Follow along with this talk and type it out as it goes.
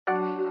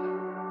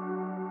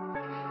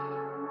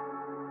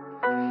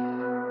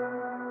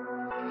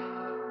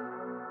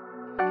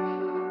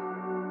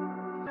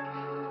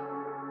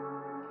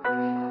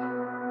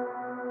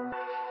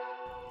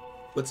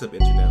What's up,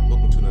 Internet?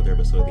 Welcome to another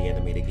episode of the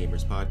Animated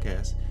Gamers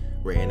Podcast,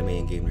 where anime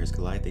and game nerds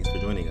collide. Thanks for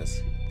joining us.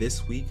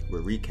 This week,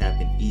 we're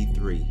recapping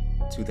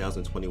E3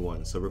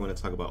 2021. So we're going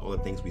to talk about all the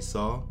things we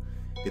saw,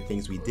 the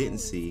things we didn't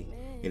see,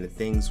 and the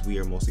things we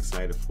are most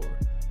excited for.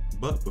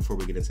 But before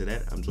we get into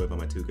that, I'm joined by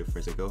my two good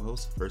friends and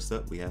co-hosts. First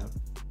up, we have...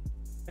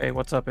 Hey,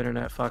 what's up,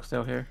 Internet?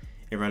 Foxdale here.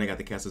 And rounding out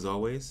the cast as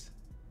always...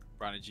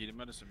 Ronnie G, the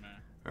medicine man.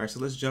 All right,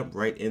 so let's jump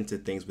right into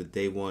things with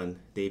day one.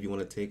 Dave, you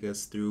want to take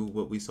us through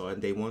what we saw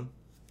in day one?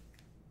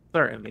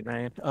 Certainly,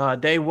 man.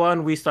 Day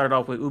one, we started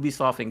off with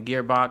Ubisoft and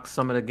Gearbox.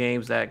 Some of the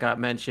games that got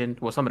mentioned,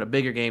 well, some of the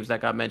bigger games that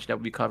got mentioned that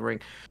we'll be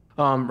covering.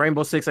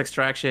 Rainbow Six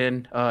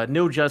Extraction,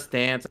 New Just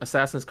Dance,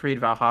 Assassin's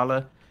Creed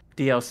Valhalla,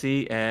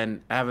 DLC,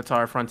 and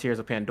Avatar Frontiers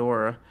of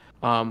Pandora.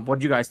 What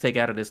did you guys take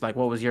out of this? Like,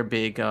 what was your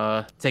big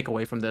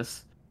takeaway from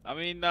this? I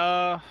mean,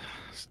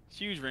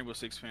 huge Rainbow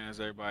Six fan, as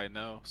everybody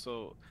know.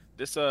 So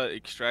this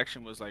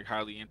Extraction was like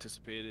highly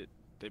anticipated.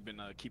 They've been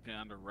keeping it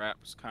under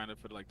wraps kind of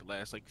for like the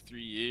last like 3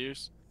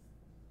 years.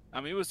 I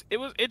mean, it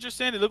was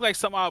interesting. It looked like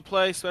something I'll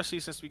play, especially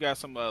since we got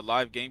some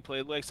live gameplay. It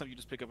looked like something you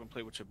just pick up and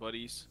play with your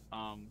buddies.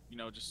 You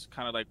know, just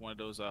kind of like one of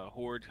those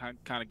horde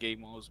kind of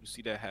game modes. We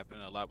see that happen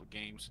a lot with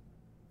games,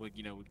 with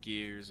with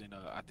Gears and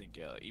I think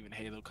even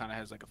Halo kind of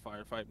has like a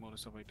firefight mode and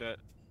stuff like that.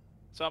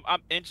 So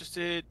I'm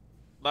interested.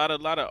 A lot of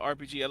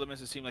RPG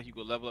elements. It seemed like you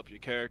could level up your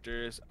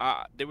characters.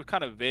 They were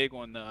kind of vague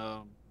on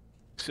the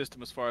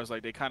system as far as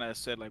like they kind of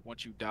said like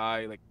once you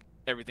die like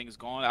everything's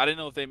gone. I didn't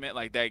know if they meant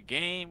like that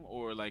game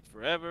or like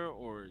forever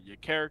or your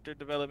character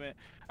development.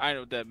 I didn't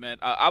know what that meant.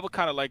 I would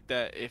kind of like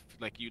that if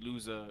like you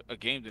lose a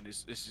game, then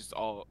it's just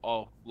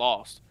all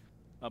lost.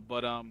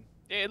 But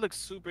yeah, it looks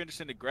super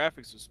interesting. The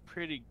graphics was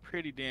pretty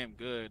damn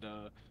good.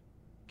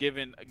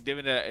 Given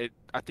that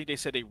I think they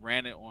said they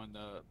ran it on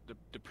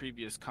the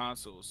previous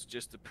consoles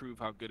just to prove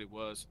how good it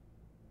was.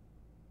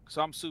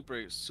 So I'm super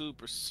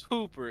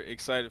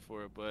excited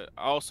for it, but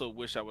I also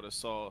wish I would have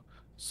saw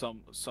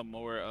some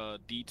more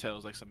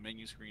details, like some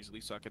menu screens, at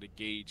least so I could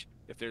gauge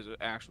if there's an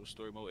actual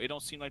story mode. It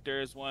don't seem like there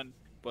is one,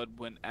 but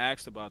when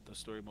asked about the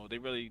story mode, they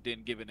really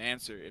didn't give an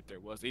answer if there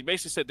was. They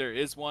basically said there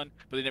is one,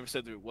 but they never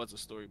said there was a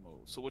story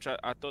mode. So which I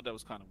thought that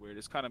was kind of weird.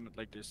 It's kind of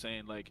like they're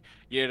saying like,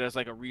 yeah, there's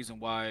like a reason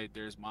why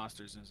there's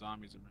monsters and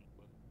zombies and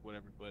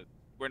whatever, but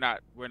we're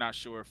not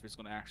sure if it's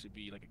gonna actually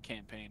be like a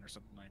campaign or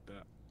something like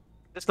that.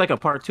 It's like a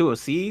part two of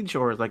Siege,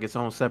 or like its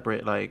own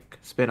separate like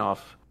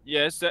spin-off?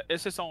 Yeah,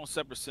 it's its own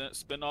separate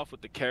spin-off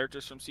with the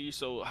characters from Siege.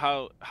 So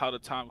how the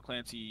Tom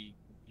Clancy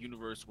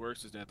universe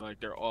works is that like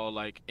they're all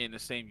like in the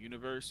same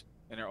universe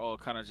and they're all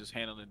kind of just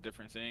handling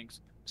different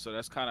things. So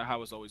that's kind of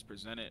how it's always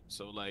presented.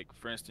 So like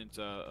for instance,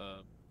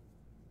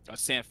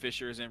 Sam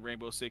Fisher is in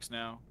Rainbow Six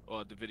now,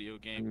 or the video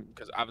game,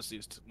 because obviously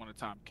it's one of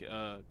Tom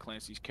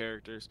Clancy's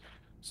characters.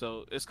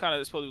 So it's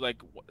probably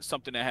like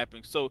something that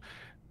happens. So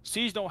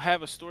Siege don't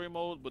have a story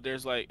mode, but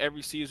there's like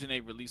every season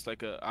they release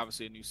like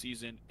obviously a new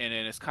season, and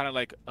then it's kind of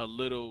like a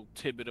little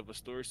tidbit of a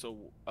story.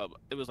 So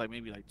it was like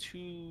maybe like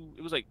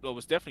it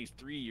was definitely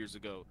 3 years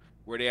ago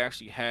where they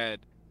actually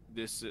had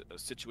this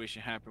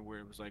situation happen where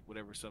it was like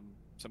whatever some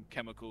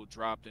chemical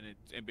dropped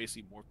and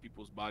basically morphed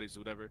people's bodies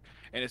or whatever,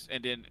 and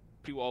then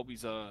people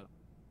always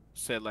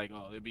said like,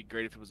 oh, it'd be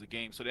great if it was a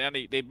game. So then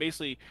they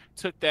basically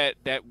took that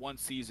one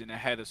season that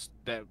had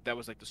that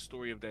was like the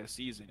story of that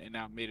season and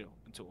now made it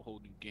into a whole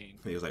new game.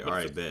 He was like, all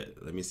right,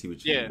 bet. Let me see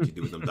what you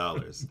do with them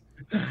dollars.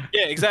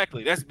 Yeah,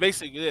 exactly. That's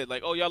basically it.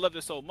 Like, oh, y'all love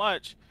it so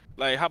much.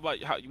 Like,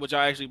 would y'all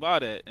actually buy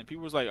that? And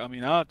people was like, I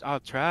mean, I'll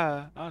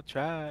try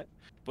it.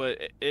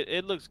 But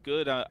it looks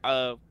good.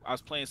 I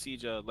was playing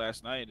Siege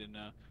last night, and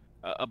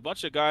a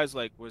bunch of guys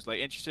like was like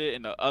interested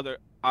in the other.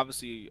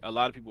 Obviously, a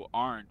lot of people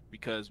aren't,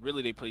 because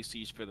really they play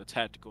Siege for the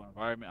tactical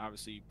environment.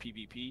 Obviously,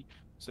 PvP,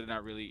 so they're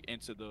not really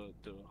into the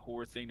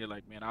horde thing. They're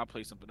like, man, I'll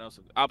play something else.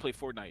 I'll play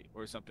Fortnite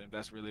or something if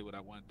that's really what I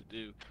wanted to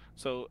do.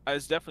 So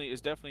it's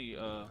definitely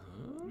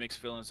mixed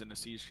feelings in the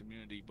Siege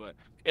community, but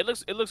it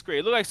looks great.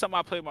 It looks like something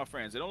I play with my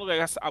friends. It don't look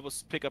like I would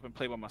pick up and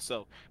play by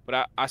myself.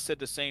 But I said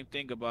the same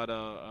thing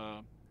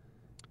about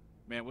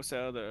man, what's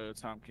that other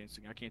Tom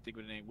Clancy? I can't think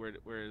of the name. Where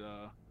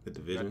The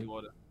Division.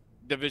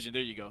 Division.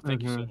 There you go.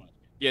 Thank you so much.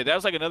 Yeah, that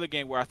was like another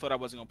game where I thought I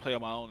wasn't gonna play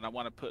on my own, and I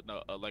want to put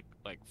like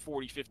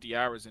 40, 50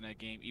 hours in that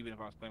game, even if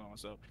I was playing by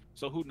myself.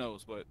 So who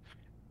knows? But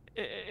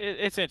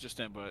it's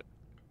interesting, but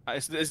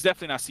it's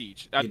definitely not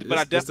Siege. But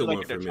I definitely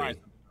like it. They're trying.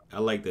 I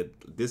like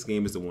that this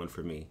game is the one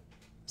for me.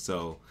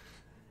 So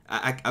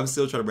I'm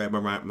still trying to wrap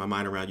my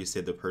mind around. You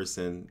said the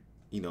person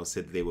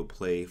said that they would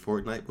play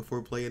Fortnite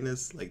before playing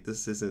this. Like,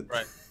 this isn't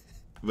right.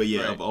 But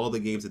yeah, of all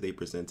the games that they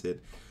presented,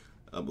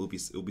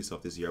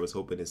 Ubisoft this year, I was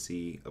hoping to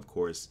see, of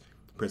course,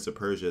 Prince of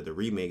Persia, the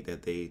remake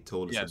that they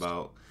told us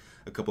about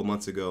a couple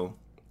months ago.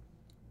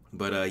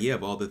 But yeah,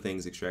 of all the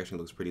things, Extraction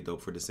looks pretty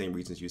dope for the same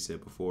reasons you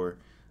said before.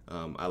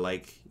 I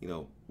like,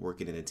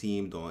 working in a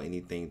team, doing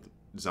anything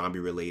zombie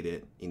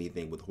related,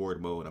 anything with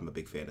horde mode. I'm a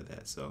big fan of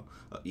that. So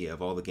yeah,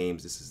 of all the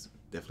games, this is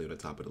definitely on the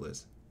top of the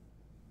list.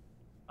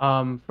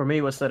 For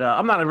me, was that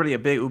I'm not really a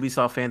big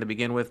Ubisoft fan to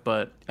begin with,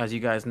 but as you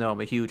guys know, I'm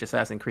a huge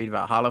Assassin's Creed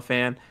Valhalla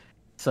fan.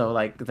 So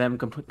like them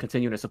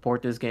continuing to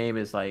support this game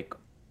is like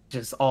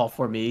just all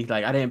for me.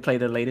 Like I didn't play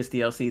the latest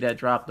DLC that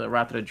dropped, the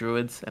Wrath of the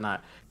Druids, and I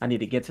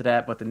need to get to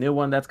that. But the new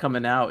one that's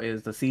coming out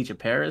is the Siege of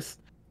Paris,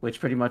 which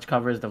pretty much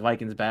covers the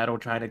Vikings battle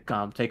trying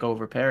to take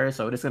over Paris.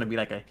 So it's gonna be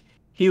like a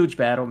huge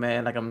battle,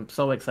 man. Like I'm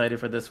so excited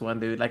for this one,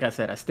 dude. Like I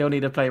said, I still need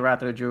to play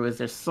Wrath of the Druids.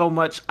 There's so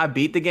much. I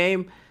beat the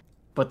game,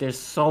 but there's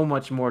so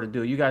much more to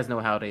do. You guys know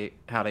how they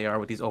are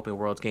with these open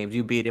world games.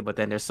 You beat it, but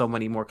then there's so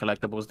many more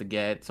collectibles to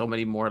get, so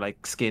many more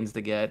like skins to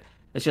get.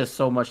 It's just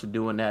so much to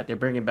do in that. They're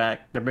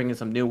bringing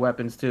some new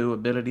weapons too,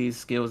 abilities,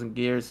 skills, and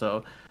gears.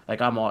 So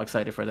like I'm all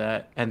excited for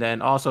that. And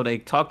then also they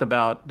talked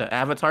about the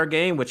Avatar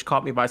game, which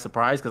caught me by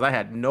surprise because I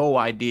had no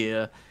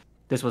idea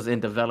this was in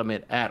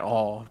development at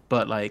all.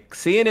 But like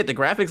seeing it, the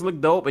graphics look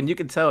dope, and you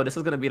can tell this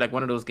is gonna be like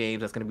one of those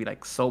games that's gonna be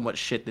like so much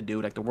shit to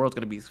do. Like the world's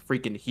gonna be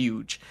freaking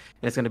huge,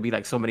 and it's gonna be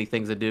like so many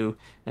things to do.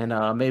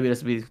 And maybe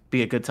this would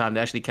be a good time to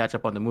actually catch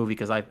up on the movie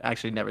because I've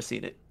actually never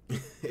seen it.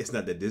 It's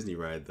not the Disney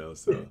ride though,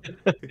 so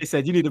They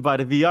said you need to buy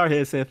the VR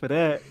headset for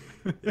that.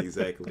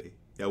 exactly.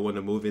 Y'all want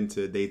to move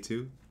into day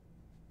 2?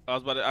 I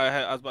was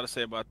about to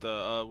say about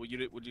the what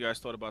you guys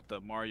thought about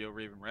the Mario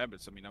Raven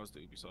Rabbids. I mean, that was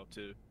the Ubisoft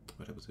too.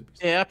 What that was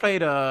Ubisoft? Yeah, I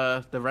played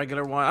the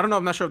regular one. I don't know.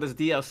 I'm not sure if this is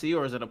DLC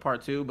or is it a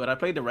part two, but I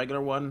played the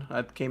regular one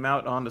that came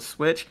out on the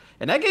Switch,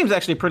 and that game's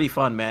actually pretty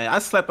fun, man. I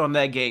slept on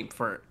that game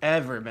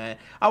forever, man.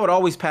 I would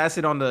always pass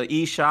it on the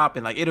eShop,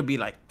 and like it'll be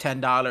like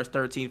 $10,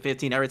 13,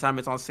 15 every time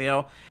it's on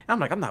sale. And I'm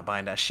like, I'm not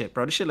buying that shit,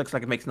 bro. This shit looks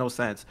like it makes no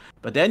sense.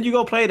 But then you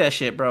go play that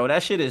shit, bro.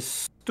 That shit is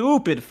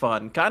stupid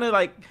fun. Kind of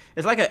like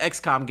it's like an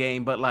XCOM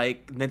game, but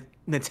like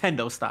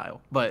Nintendo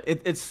style. But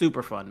it's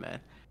super fun, man.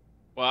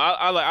 Well,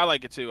 I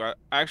like it too. I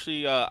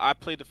actually I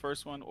played the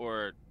first one,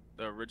 or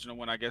the original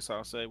one, I guess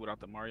I'll say,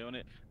 without the Mario in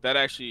it. That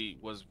actually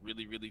was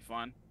really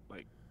fun.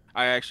 Like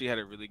I actually had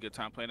a really good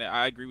time playing it.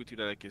 I agree with you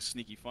that like it's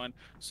sneaky fun.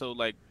 So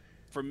like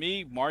for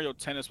me, Mario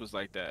Tennis was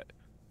like that.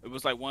 It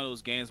was like one of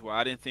those games where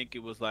I didn't think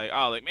it was like,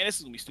 oh, like man, this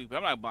is gonna be stupid.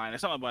 I'm not buying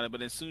this. I'm not buying it.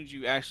 But as soon as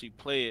you actually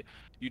play it,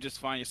 you just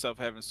find yourself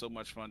having so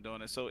much fun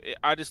doing it. So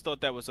I just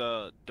thought that was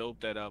dope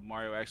that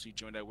Mario actually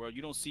joined that world.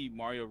 You don't see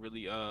Mario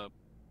really I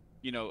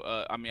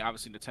mean,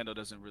 obviously Nintendo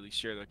doesn't really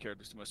share their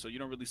characters too much, so you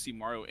don't really see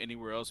Mario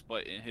anywhere else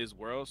but in his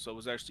world. So it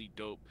was actually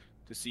dope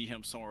to see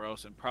him somewhere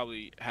else and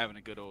probably having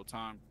a good old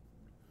time.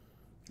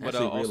 I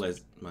actually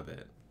realized, my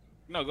bad.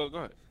 No, go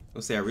ahead.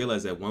 I'll say I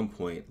realized at one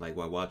point, like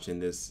while watching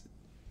this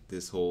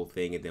whole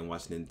thing and then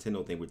watching the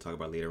Nintendo thing we'll talk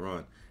about later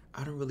on,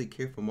 I don't really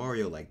care for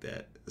Mario like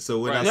that. So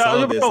when I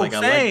saw this, like I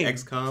like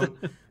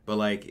XCOM, but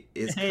like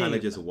it's kind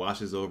of just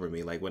washes over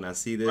me. Like when I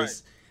see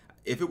this.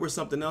 If it were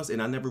something else, and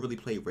I never really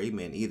played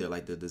Rayman either,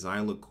 like the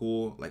design looked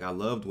cool. Like I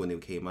loved when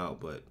it came out,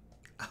 but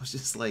I was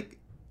just like,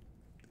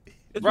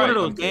 it's one of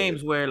those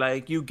games where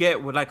like you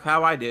get like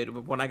how I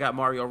did when I got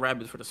Mario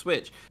Rabbids for the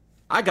Switch.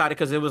 I got it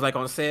because it was like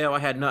on sale. I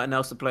had nothing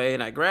else to play,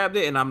 and I grabbed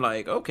it, and I'm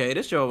like, okay,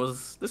 this show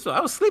was this.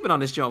 I was sleeping on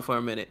this joint for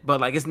a minute, but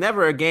like it's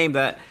never a game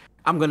that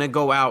I'm gonna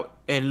go out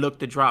and look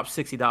to drop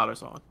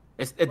 $60 on.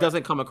 It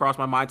doesn't come across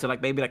my mind till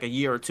like maybe like a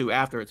year or two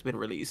after it's been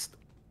released.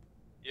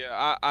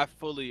 Yeah, I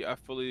fully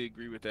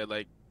agree with that.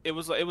 Like it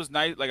was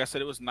nice. Like I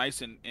said, it was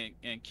nice and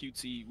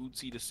cutesy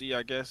wootsy to see.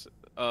 I guess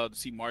to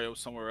see Mario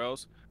somewhere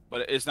else,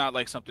 but it's not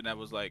like something that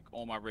was like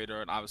on my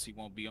radar, and obviously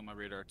won't be on my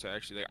radar to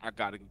actually like I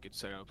gotta go get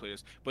to play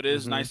this. But it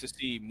is nice to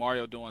see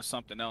Mario doing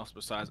something else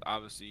besides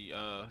obviously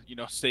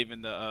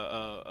saving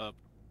the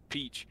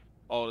Peach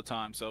all the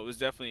time. So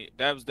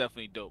that was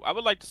definitely dope. I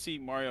would like to see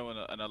Mario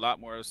in a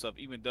lot more stuff,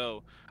 even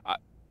though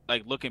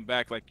like looking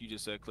back, like you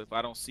just said, Cliff,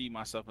 I don't see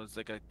myself as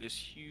like this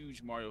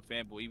huge Mario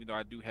fanboy, even though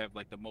I do have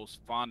like the most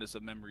fondest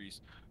of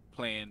memories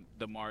playing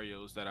the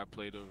Marios that I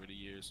played over the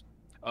years.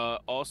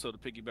 Also, to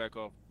piggyback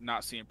off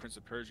not seeing Prince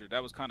of Persia,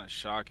 that was kind of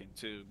shocking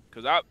too,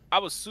 because I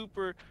was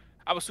super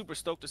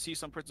stoked to see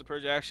some Prince of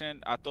Persia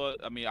action. I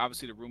mean,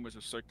 obviously the rumors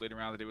were circulating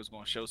around that they was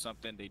going to show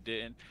something, they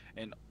didn't,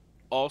 and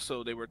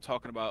also they were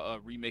talking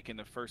about remaking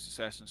the first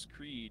Assassin's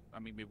Creed. I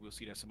mean, maybe we'll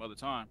see that some other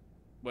time,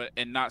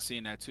 and not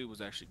seeing that too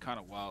was actually kind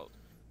of wild.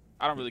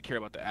 I don't really care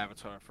about the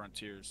Avatar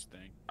Frontiers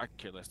thing. I could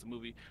care less. The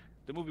movie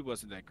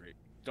wasn't that great.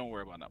 Don't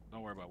worry about that.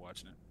 Don't worry about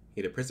watching it.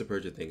 Yeah, the Prince of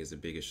Persia thing is the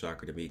biggest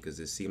shocker to me because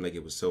it seemed like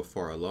it was so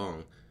far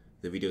along.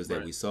 The videos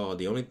that we saw,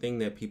 the only thing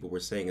that people were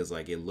saying is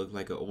like it looked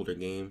like an older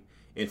game.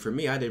 And for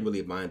me, I didn't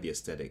really mind the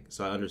aesthetic.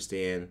 So I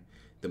understand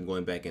them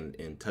going back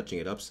and touching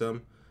it up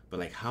some. But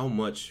like how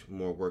much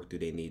more work do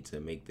they need to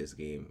make this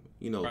game?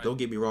 Don't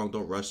get me wrong,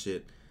 don't rush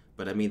it.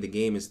 But I mean, the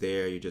game is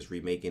there. You're just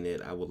remaking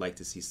it. I would like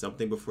to see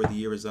something before the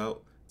year is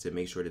out to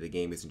make sure that the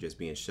game isn't just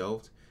being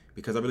shelved,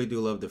 because I really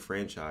do love the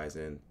franchise,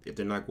 and if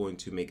they're not going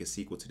to make a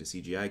sequel to the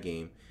CGI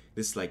game,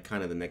 this is like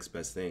kind of the next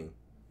best thing.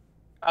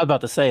 I was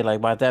about to say, like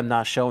by them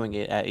not showing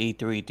it at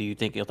E3, do you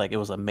think it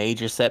was a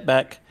major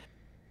setback?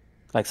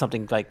 Like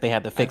something like they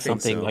had to fix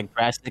something so. Like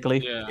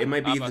drastically? Yeah, it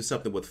might be either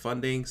something with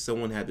funding,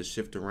 someone had to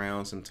shift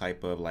around some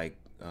type of like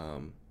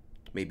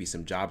maybe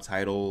some job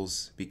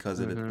titles because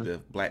of the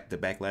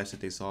backlash that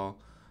they saw,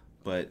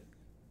 but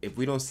if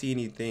we don't see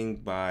anything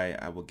by,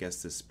 I will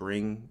guess, the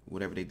spring,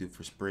 whatever they do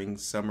for spring,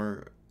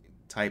 summer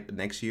type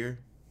next year,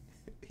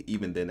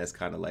 even then, that's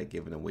kind of like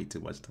giving them way too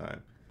much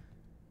time.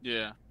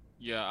 Yeah,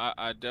 yeah,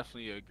 I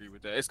definitely agree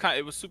with that.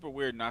 It was super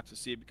weird not to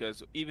see it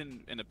because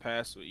even in the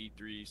past with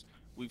E3s,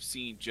 we've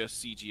seen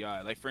just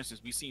CGI. Like for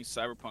instance, we've seen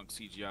Cyberpunk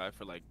CGI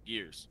for like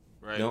years,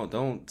 right?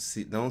 Don't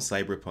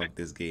cyberpunk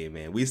this game,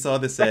 man. We saw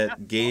this at I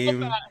hope game.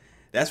 not.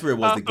 That's where it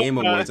was I the hope Game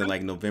not. Awards in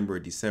like November or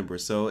December.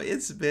 So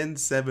it's been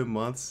 7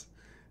 months.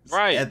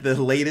 Right. At the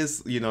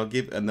latest,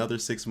 give another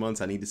 6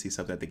 months. I need to see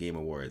something at the Game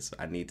Awards.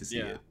 I need to see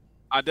Yeah. it.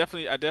 I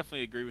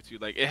definitely agree with you.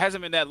 Like it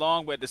hasn't been that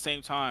long, but at the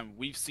same time,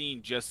 we've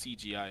seen just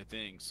CGI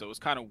things. So it's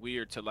kind of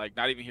weird to like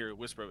not even hear a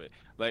whisper of it.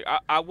 Like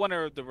I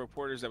wonder if the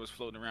reporters that was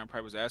floating around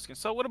probably was asking,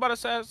 so what about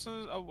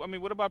Assassin's I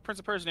mean, what about Prince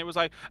of Persia? And it was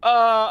like,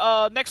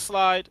 next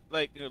slide.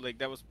 Like, like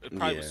that was it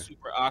probably was Yeah.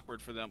 super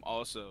awkward for them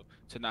also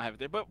to not have it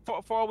there. But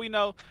for all we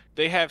know,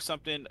 they have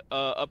something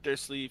up their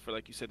sleeve for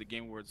like you said, the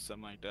Game Awards or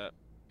something like that.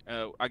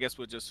 I guess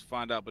we'll just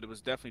find out, but it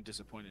was definitely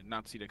disappointing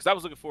not to see that because I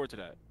was looking forward to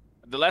that.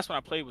 The last one I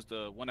played was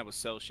the one that was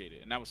cell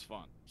shaded, and that was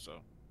fun.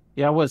 So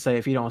Yeah, I would say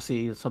if you don't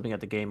see something at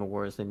the Game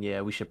Awards, then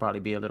yeah, we should probably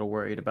be a little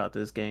worried about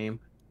this game.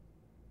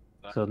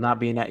 So not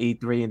being at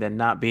E3 and then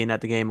not being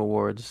at the Game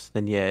Awards,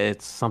 then yeah,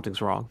 it's something's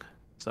wrong.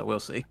 So we'll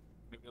see.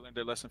 maybe they learned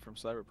their lesson from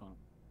Cyberpunk.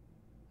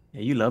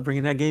 Yeah, you love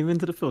bringing that game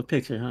into the field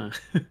picture, huh?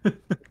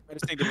 I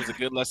just think it was a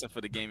good lesson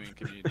for the gaming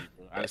community,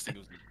 bro. I just think it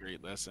was a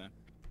great lesson.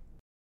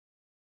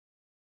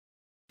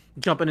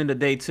 Jumping into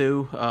day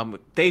two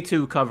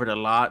covered a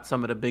lot.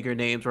 Some of the bigger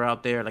names were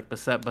out there, like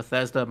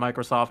Bethesda,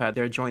 Microsoft had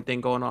their joint thing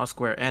going on.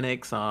 Square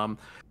Enix,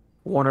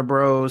 Warner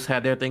Bros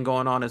had their thing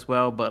going on as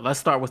well. But let's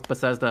start with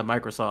Bethesda and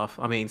Microsoft.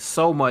 I mean,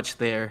 so much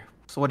there.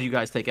 So what do you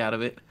guys take out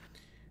of it?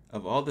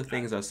 Of all the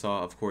things I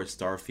saw, of course,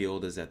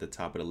 Starfield is at the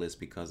top of the list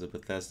because of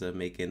Bethesda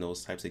making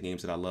those types of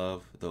games that I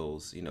love.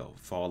 Those,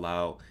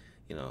 Fallout,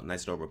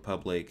 Knights of the Old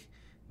Republic,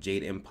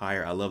 Jade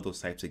Empire. I love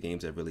those types of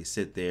games that really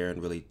sit there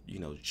and really,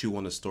 chew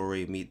on the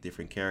story, meet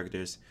different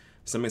characters.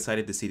 So I'm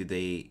excited to see that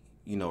they,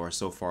 are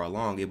so far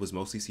along. It was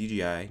mostly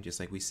CGI, just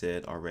like we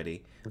said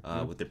already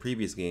Mhm. with the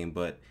previous game.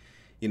 But,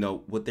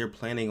 what they're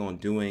planning on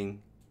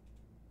doing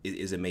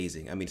is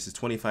amazing. I mean, this is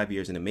 25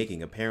 years in the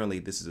making. Apparently,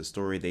 this is a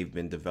story they've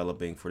been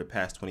developing for the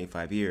past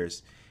 25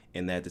 years,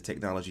 and that the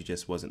technology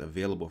just wasn't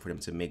available for them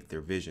to make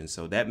their vision.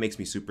 So that makes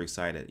me super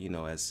excited,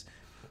 as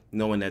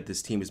knowing that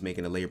this team is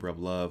making a labor of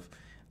love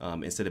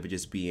instead of it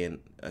just being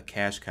a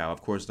cash cow.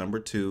 Of course, number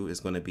two is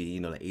going to be,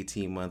 the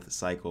 18-month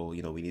cycle,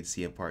 we need to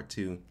see in part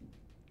two.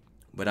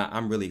 But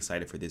I'm really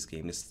excited for this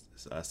game. This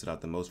stood out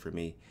the most for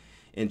me.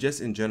 And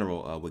just in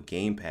general, with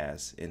Game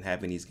Pass and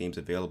having these games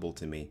available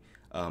to me,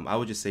 I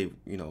would just say,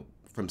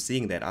 from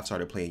seeing that, I've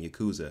started playing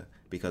Yakuza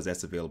because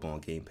that's available on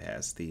Game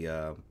Pass.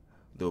 The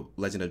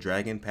Legend of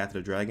Dragon, Path of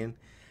the Dragon.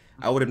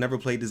 I would have never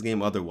played this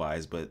game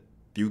otherwise, but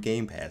through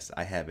Game Pass,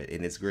 I have it,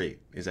 and it's great.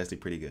 It's actually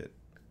pretty good.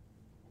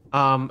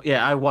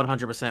 Yeah, I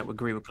 100%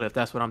 agree with Cliff.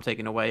 That's what I'm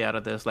taking away out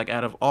of this. Like,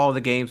 out of all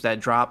the games that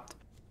dropped,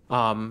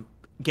 um,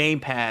 Game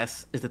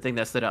Pass is the thing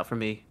that stood out for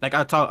me. Like,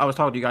 I was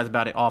talking to you guys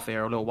about it off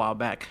air a little while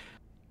back.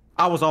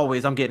 I'm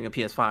getting a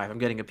PS5. I'm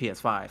getting a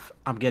PS5.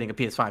 I'm getting a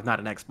PS5,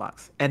 not an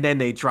Xbox. And then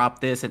they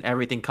dropped this and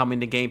everything coming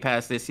to Game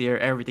Pass this year,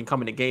 everything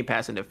coming to Game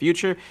Pass in the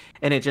future,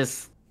 and it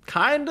just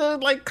kind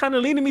of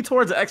leaning me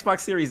towards the Xbox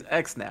Series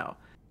X now.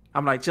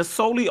 I'm like just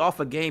solely off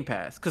of Game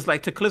Pass because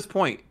like to Cliff's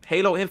point,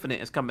 Halo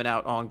Infinite is coming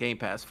out on Game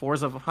Pass.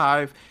 Forza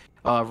 5,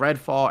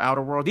 Redfall,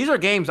 Outer World. These are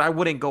games I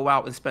wouldn't go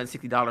out and spend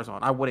 $60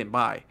 on. I wouldn't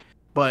buy,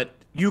 but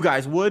you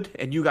guys would,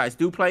 and you guys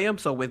do play them.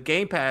 So with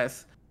Game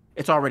Pass,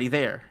 it's already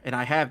there, and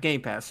I have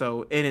Game Pass.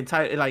 So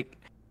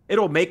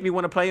it'll make me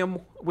want to play them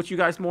with you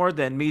guys more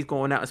than me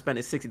going out and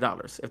spending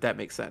 $60, if that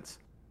makes sense.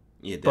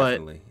 Yeah, But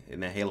definitely.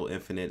 And that Halo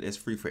Infinite is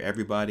free for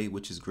everybody,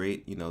 which is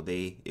great.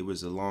 It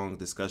was a long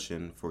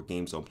discussion for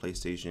games on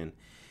PlayStation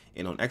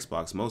and on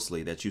Xbox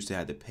mostly that used to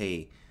have to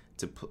pay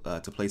to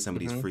play some of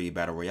these mhm. free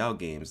battle royale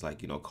games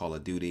like Call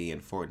of Duty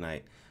and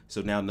Fortnite.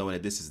 So now knowing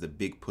that this is the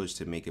big push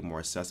to make it more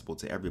accessible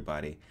to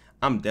everybody,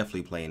 I'm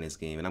definitely playing this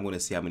game, and I'm going to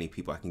see how many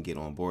people I can get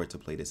on board to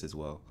play this as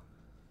well.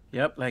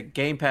 Yep, like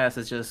Game Pass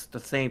is just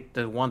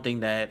the one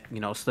thing that,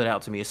 stood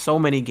out to me. Is so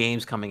many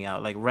games coming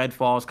out. Like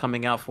Redfall's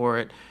coming out for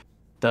it.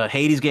 The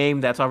Hades game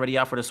that's already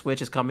out for the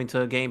Switch is coming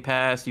to Game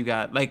Pass. You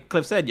got, like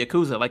Cliff said,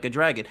 Yakuza, like a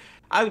dragon.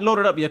 I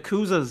loaded up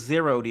Yakuza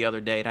Zero the other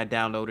day and I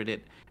downloaded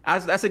it.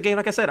 That's a game,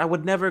 like I said, I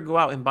would never go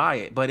out and buy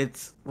it, but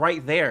it's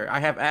right there. I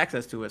have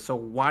access to it, so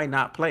why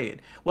not play it?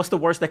 What's the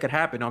worst that could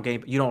happen on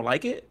Game? You don't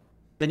like it?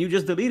 Then you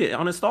just delete it,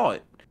 uninstall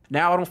it.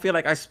 Now I don't feel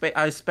like I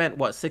spent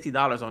what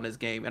 $60 on this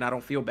game, and I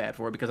don't feel bad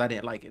for it because I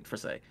didn't like it per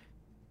se.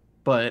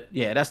 But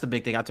yeah, that's the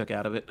big thing I took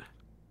out of it.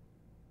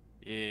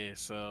 Yeah,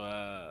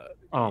 so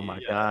Oh my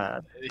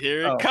god.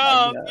 here it Oh my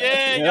comes. god.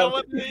 Yeah, Yep. y'all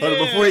want Hold on,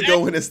 before he yeah.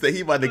 go in this thing,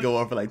 he about to go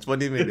on for like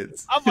 20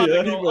 minutes. I'm about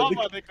Yeah, to he go. about I'm to-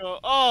 about to go.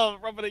 Oh,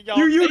 rubbing in You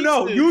y'all you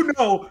know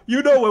faces.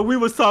 you know when we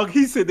was talking,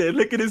 he sitting there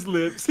licking his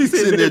lips. He's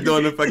sitting there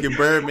doing the fucking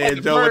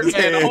Birdman Joe with his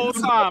Birdman the whole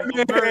hands. time.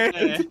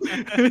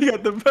 Birdman. he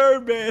got the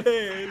Birdman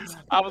hands.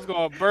 I was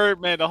going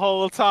Birdman the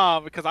whole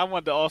time because I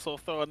wanted to also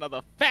throw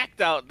another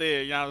fact out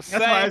there. You know what I'm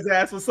That's why saying? his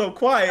ass was so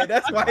quiet.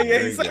 That's why he There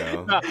ain't you saying.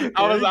 go. No, There you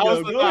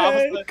go. Go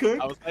ahead,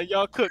 I was letting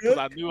y'all cook because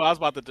I knew I was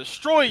about to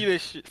destroy you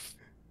this shit.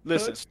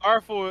 Listen,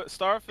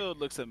 Starfield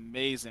looks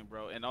amazing,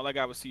 bro. And all I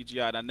got was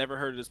CGI. And I never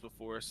heard of this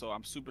before, so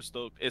I'm super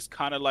stoked. It's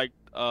kind of like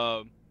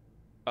the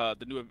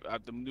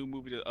new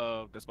movie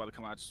that's about to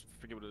come out. I just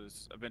forget what it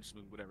is, Avengers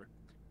movie, whatever.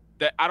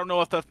 That I don't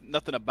know if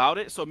nothing about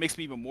it, so it makes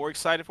me even more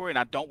excited for it. And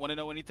I don't want to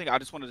know anything. I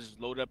just want to just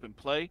load it up and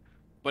play.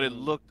 But it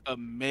looked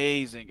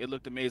amazing. It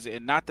looked amazing,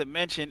 and not to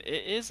mention,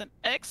 it is an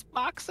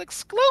Xbox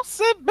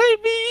exclusive,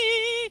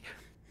 baby.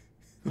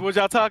 What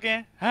y'all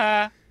talking?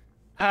 Huh?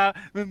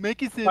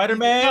 Make it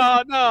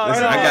Spider-Man? No.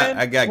 Listen, Spider-Man,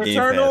 I got Game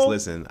Pass. Returnal.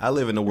 Listen, I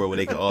live in a world where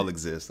they can all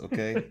exist.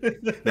 Okay.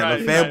 Now Right,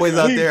 the fanboys right.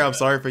 out there, I'm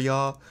sorry for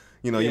y'all.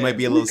 You know, you Yeah, might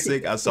be a we little could-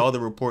 sick. I saw the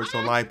reports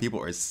online.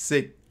 People are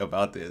sick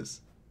about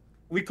this.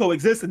 We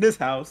coexist in this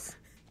house.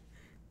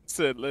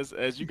 So, listen,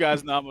 as you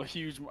guys know, I'm a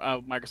huge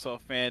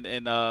Microsoft fan,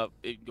 and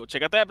go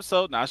check out the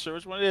episode. Not sure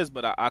which one it is,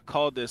 but I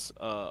called this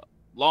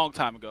long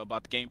time ago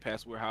about the Game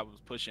Pass where I was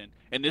pushing,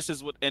 and this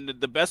is what. And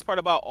the best part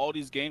about all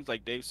these games,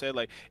 like Dave said,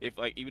 like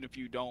even if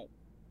you don't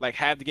like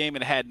have the game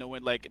and had no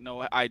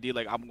idea,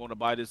 like I'm going to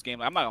buy this game,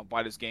 like, I'm not gonna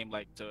buy this game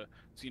like to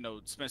spend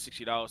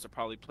 $60 to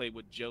probably play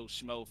with Joe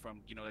Schmo from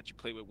that you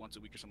play with once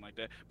a week or something like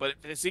that. But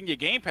if it's in your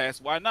Game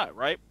Pass, why not,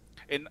 right?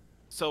 And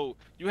so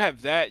you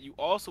have that. You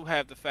also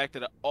have the fact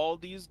that all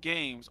these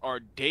games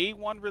are day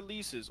one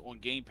releases on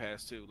Game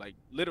Pass too. Like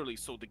literally,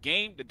 so the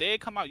day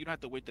it come out, you don't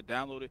have to wait to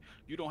download it.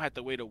 You don't have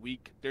to wait a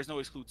week. There's no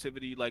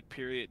exclusivity like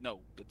period. No,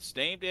 the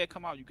same day it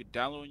come out, you could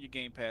download on your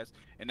Game Pass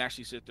and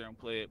actually sit there and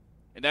play it.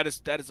 And that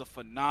is a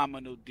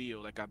phenomenal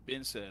deal. Like I've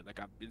been saying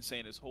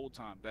this whole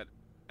time that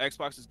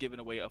Xbox is giving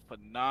away a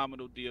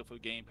phenomenal deal for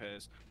Game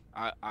Pass.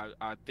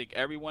 I think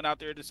everyone out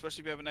there,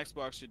 especially if you have an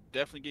Xbox, should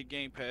definitely get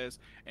Game Pass,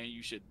 and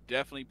you should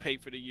definitely pay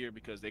for the year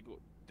because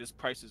this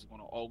price is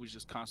going to always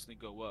just constantly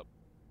go up.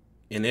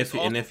 And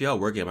if y'all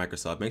work at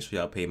Microsoft, make sure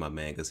y'all pay my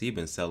man because he's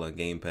been selling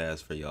Game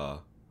Pass for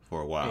y'all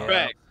for a while.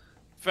 Yeah.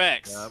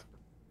 Facts. Yep.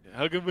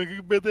 How can we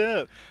get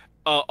that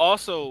up?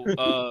 Also,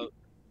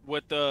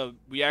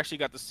 we actually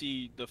got to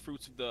see the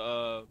fruits of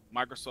the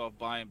Microsoft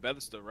buying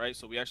Bethesda, right?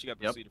 So we actually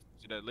got to see the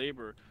fruits of that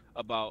labor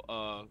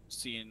about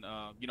seeing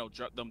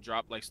them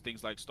drop like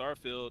things like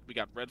Starfield. We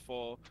got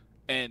Redfall,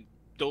 and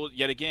those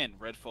yet again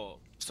Redfall,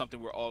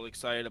 something we're all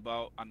excited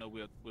about. I know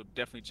we'll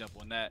definitely jump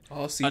on that.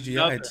 All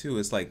CGI too.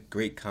 It's like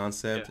great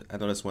concept. Yeah. I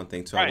know that's one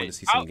thing too. Right. I want to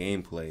see some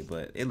gameplay,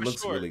 but it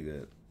looks sure. really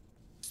good.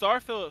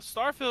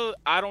 Starfield,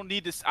 I don't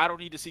need to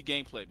see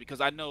gameplay because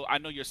I know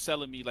you're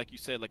selling me, like you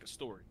said, like a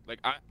story. Like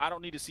I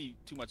don't need to see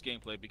too much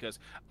gameplay because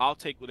I'll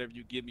take whatever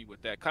you give me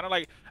with that. Kind of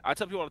like I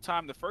tell people all the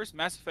time, the first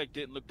Mass Effect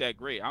didn't look that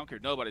great. I don't care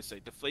what nobody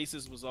say. The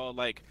faces was all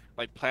like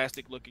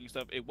plastic looking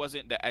stuff. It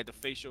wasn't the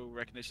facial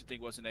recognition thing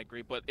wasn't that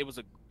great, but it was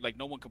like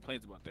no one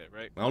complains about that,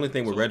 right? My only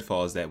thing with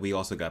Redfall is that we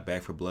also got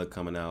Back 4 Blood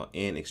coming out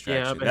and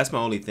Extraction. That's my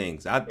only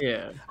things. I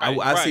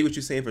see what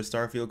you're saying for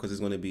Starfield because it's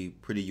going to be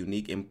pretty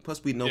unique, and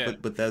plus we know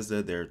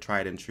Bethesda, they're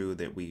tried and true,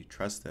 that we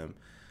trust them.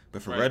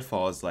 But for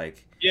Redfall, it's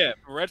like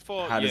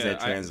Redfall. How does that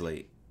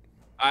translate?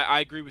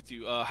 I agree with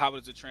you. How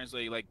does it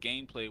translate like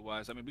gameplay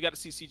wise? I mean, we got to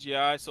see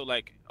CGI, so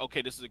like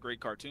okay, this is a great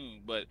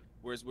cartoon, but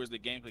where's the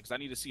gameplay? Because I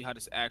need to see how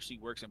this actually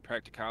works in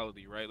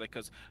practicality, right? Like,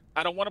 because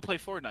I don't want to play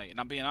Fortnite, and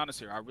I'm being honest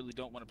here. I really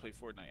don't want to play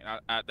Fortnite.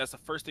 And that's the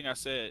first thing I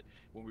said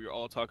when we were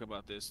all talking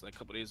about this like a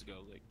couple days ago.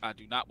 Like, I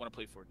do not want to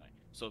play Fortnite.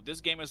 So if this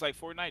game is like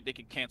Fortnite, they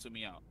can cancel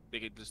me out. They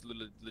can just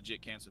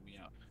legit cancel me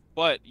out.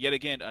 But yet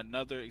again,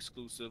 another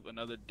exclusive,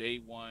 another day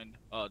one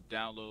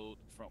download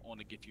on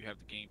the if you have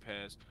the Game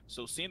Pass.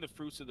 So seeing the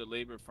fruits of the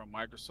labor from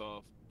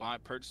Microsoft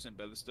purchasing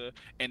Bethesda,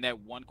 and that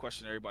one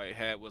question everybody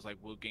had was like,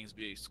 will games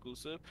be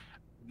exclusive?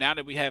 Now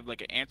that we have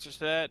like an answer to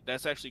that,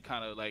 that's actually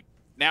kind of like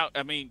now.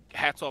 I mean,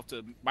 hats off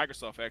to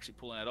Microsoft for actually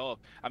pulling that off.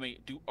 I mean,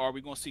 are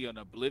we gonna see an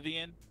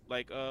Oblivion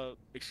like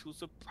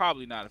exclusive?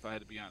 Probably not. If I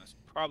had to be honest,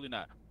 probably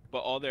not. But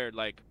all their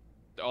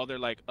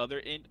other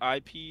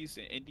IPs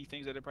and indie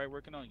things that they're probably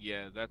working on,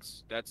 yeah,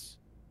 that's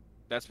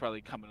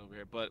probably coming over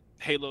here. But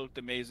Halo looked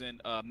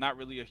amazing. Not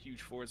really a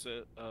huge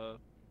Forza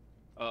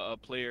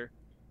player,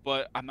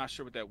 but I'm not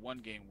sure what that one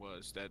game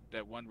was.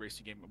 That one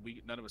racing game.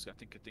 None of us could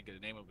think of the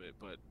name of it,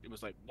 but it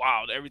was like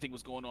wow, everything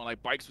was going on.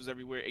 Like bikes was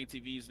everywhere,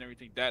 ATVs and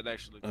everything. That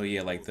actually. Oh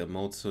yeah, like the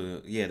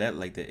that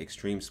like the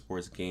extreme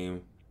sports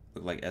game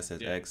looked like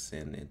SSX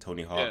and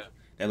Tony Hawk. Yeah.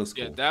 That looks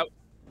cool. Yeah,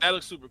 that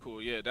looks super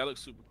cool. Yeah, that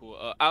looks super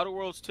cool. Outer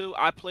Worlds 2,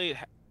 I played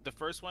the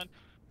first one,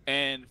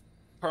 and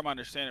per my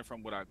understanding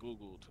from what I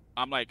googled,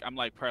 I'm like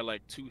probably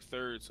like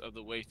 2/3 of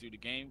the way through the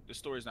game. The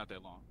story's not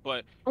that long,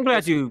 but I'm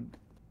glad you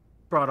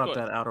brought up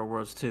that Outer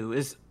Worlds 2.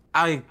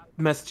 I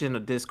messaged in the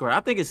Discord. I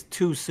think it's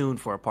too soon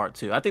for a part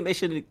 2. I think they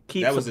should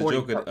keep That was the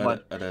supporting joke part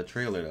 1. of the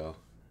trailer, though.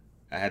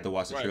 I had to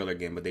watch the Right. trailer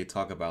again, but they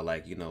talk about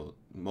like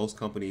most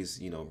companies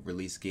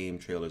release game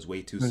trailers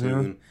way too Mm-hmm.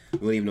 soon. We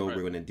don't even know what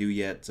Right. we're gonna do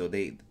yet. So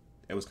it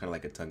was kind of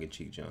like a tongue in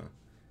cheek, John.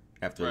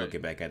 After Right.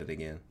 looking back at it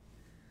again,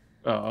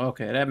 Oh,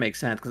 okay, that makes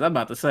sense. Because I'm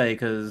about to say,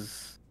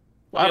 because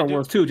Well, yeah, Outer dude.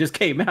 Worlds 2 just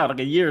came out like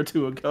a year or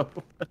two ago.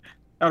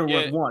 Outer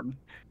Yeah. Worlds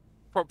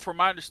 1. From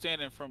my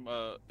understanding from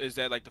is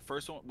that like the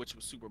first one, which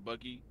was super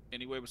buggy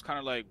anyway, was kind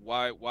of like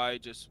why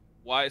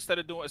instead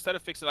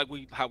of fixing like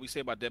how we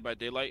say about Dead by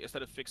Daylight,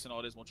 instead of fixing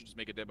all this, won't you just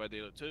make it Dead by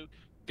Daylight 2?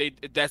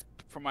 That's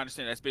from my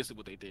understanding, that's basically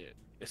what they did.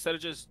 Instead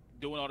of just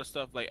doing all the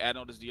stuff like adding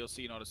all this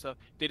DLC and all this stuff,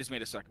 they just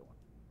made a second one.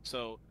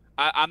 So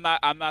I'm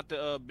not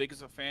the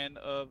biggest fan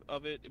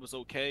of it. It was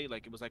okay,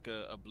 like it was like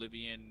a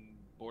Oblivion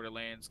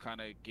Borderlands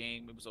kind of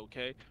game. It was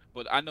okay,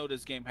 but I know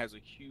this game has a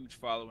huge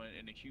following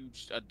and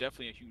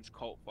definitely a huge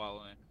cult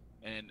following,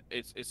 and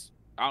it's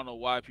I don't know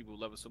why people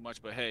love it so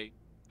much, but hey,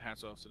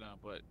 hats off to them.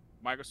 But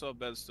Microsoft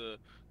Bethesda,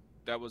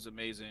 that was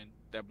amazing.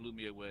 That blew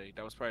me away.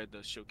 That was probably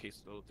the showcase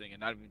of the whole thing,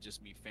 and not even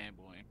just me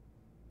fanboying.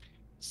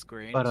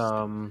 Square But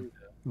Enix.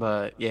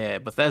 but yeah,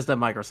 Bethesda,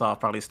 Microsoft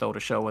probably stole the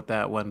show with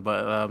that one.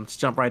 But let's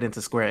jump right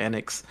into Square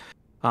Enix.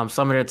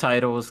 Some of their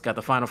titles got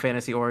the Final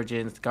Fantasy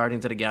Origins,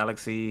 Guardians of the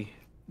Galaxy,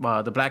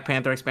 the Black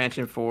Panther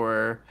expansion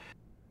for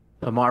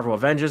the Marvel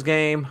Avengers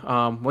game.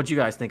 What do you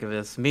guys think of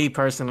this? Me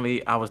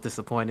personally, I was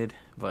disappointed,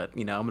 but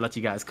I'm gonna let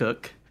you guys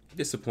cook.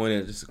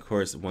 disappointed. Just of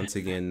course, once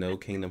again, no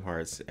Kingdom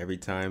Hearts. Every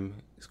time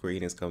Square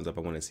Enix comes up,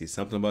 I want to see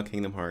something about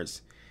Kingdom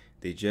Hearts.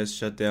 They just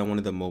shut down one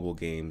of the mobile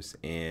games,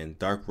 and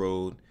Dark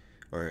Road,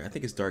 or I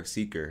think it's Dark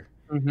Seeker,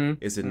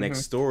 is the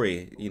next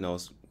story.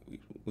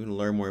 We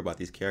learn more about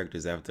these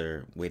characters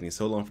after waiting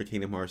so long for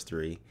Kingdom Hearts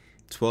 3.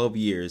 12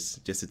 years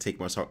just to take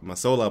my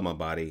soul out of my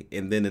body,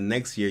 and then the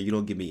next year you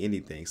don't give me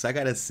anything. So I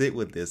gotta sit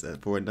with this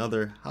for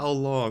another how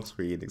long,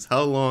 Square Enix?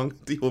 How long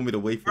do you want me to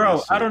wait for Bro,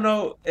 this shit? I don't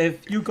know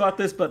if you got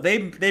this, but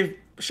they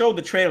showed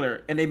the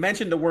trailer and they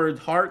mentioned the word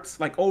hearts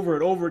like over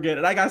and over again,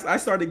 and I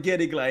started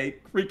getting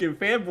like freaking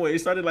fanboy. It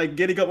started like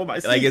getting up on my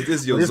seat. Like, is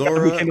this This gotta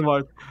be Yozora? Kingdom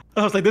Hearts.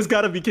 I was like, this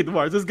gotta be Kingdom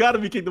Hearts. This gotta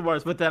be Kingdom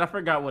Hearts. But then I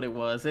forgot what it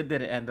was. It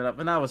didn't end up,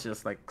 and I was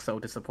just like so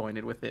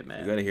disappointed with it, You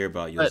man. gotta hear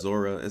about But-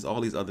 Yozora. There's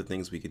all these other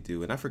things we could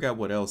do, and I forgot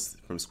what else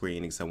from Square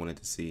Enix I wanted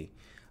to see.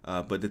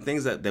 But the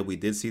things that we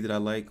did see that I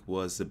like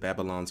was the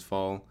Babylon's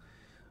Fall.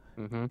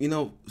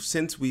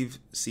 Since we've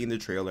seen the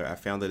trailer, I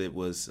found that it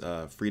was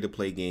a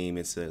free-to-play game.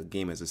 It's a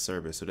game as a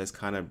service, so that's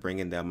kind of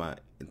bringing down my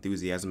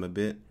enthusiasm a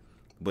bit.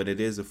 But it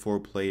is a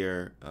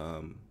 4-player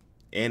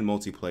and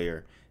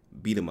multiplayer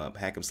beat 'em up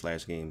hack 'em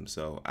slash game.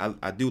 So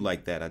I do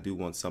like that. I do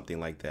want something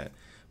like that.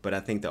 But I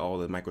think that all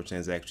the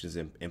microtransactions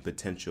and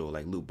potential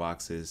like loot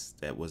boxes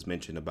that was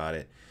mentioned about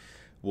it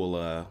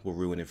will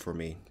ruin it for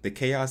me. The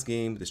Chaos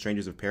game, The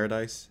Strangers of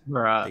Paradise. I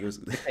Right. think it was,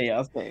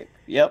 Chaos game.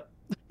 Yep.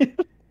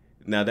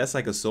 now that's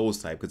like a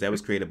Souls type because that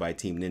was created by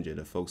Team Ninja,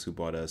 the folks who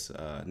bought us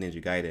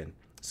Ninja Gaiden.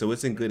 So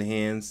it's in good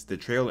hands. The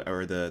trailer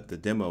or the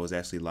demo is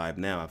actually live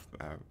now.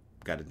 I've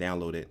got to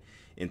download it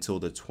until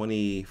the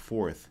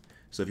 24th.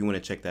 So if you want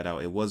to check that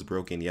out, it was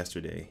broken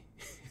yesterday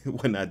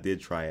when I did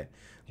try it.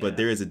 But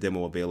there is a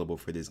demo available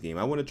for this game.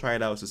 I want to try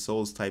it out. It's a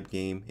Souls type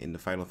game in the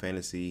Final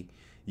Fantasy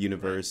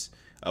universe.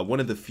 One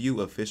of the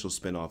few official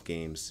spin-off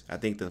games. I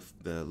think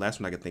the last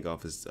one I can think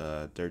of is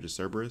Dirge of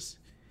Cerberus.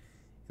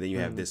 Then you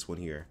have this one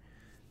here.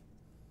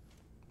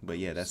 But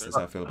yeah, that's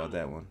how I feel about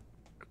that one.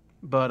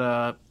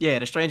 But yeah,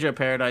 The Stranger of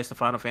Paradise, the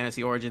Final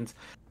Fantasy Origins.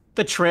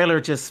 The trailer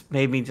just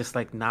made me just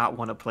like not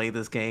want to play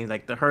this game.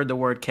 Like I heard the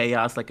word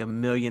chaos like a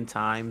million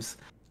times.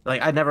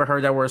 Like I never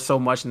heard that word so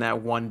much in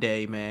that one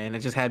day, man.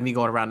 It just had me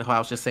going around the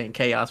house just saying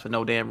chaos for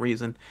no damn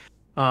reason.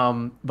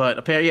 But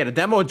apparently, yeah, the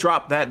demo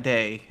dropped that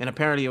day, and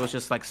apparently it was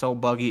just like so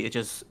buggy.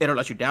 It'll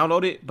let you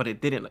download it, but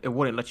it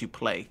wouldn't let you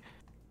play.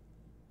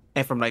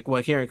 And from like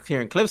what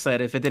hearing Cliff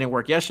said, if it didn't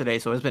work yesterday,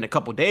 so it's been a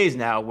couple days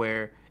now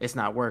where it's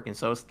not working.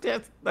 So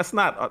they're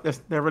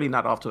really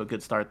not off to a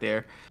good start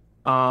there.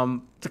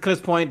 To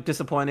Cliff's point,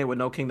 disappointed with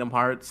no Kingdom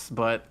Hearts,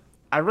 but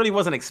I really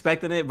wasn't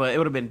expecting it. But it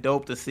would have been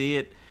dope to see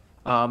it.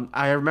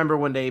 I remember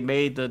when they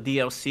made the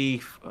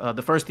DLC,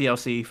 the first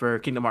DLC for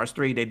Kingdom Hearts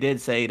 3, they did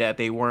say that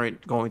they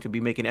weren't going to be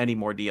making any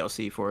more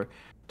DLC for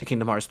the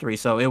Kingdom Hearts 3.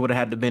 So it would have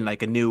had to been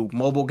like a new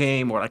mobile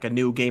game or like a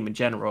new game in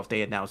general if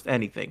they announced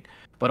anything.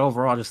 But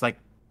overall, just like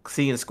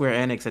seeing Square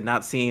Enix and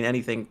not seeing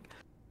anything.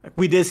 Like,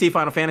 we did see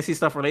Final Fantasy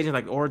stuff related,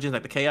 like Origins,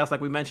 like the Chaos,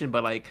 like we mentioned,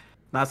 but like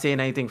not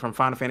seeing anything from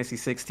Final Fantasy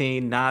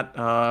 16, not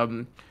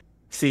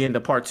seeing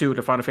the part 2 of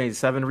the Final Fantasy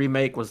 7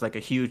 remake was like a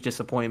huge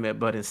disappointment.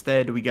 But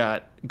instead, we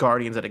got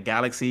Guardians of the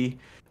Galaxy,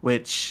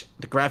 which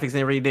the graphics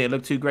didn't really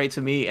look too great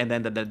to me, and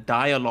then the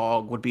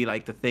dialogue would be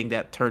like the thing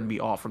that turned me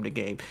off from the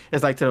game.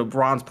 It's like to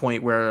Ron's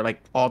point where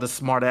like all the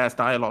smart ass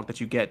dialogue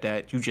that you get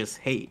that you just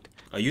hate.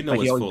 Oh, you know Like,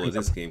 it's he full always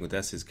of this game, but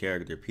that's his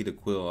character, Peter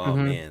Quill. Oh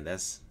man,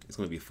 it's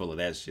gonna be full of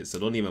that shit. So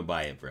don't even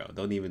buy it, bro.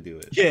 Don't even do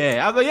it.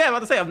 Yeah, I'm about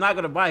to say I'm not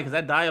gonna buy it because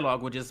that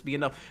dialogue would just be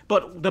enough.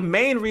 But the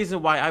main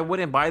reason why I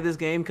wouldn't buy this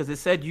game because it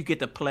said you get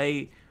to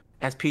play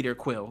as Peter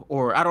Quill,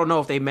 or I don't know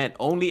if they meant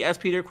only as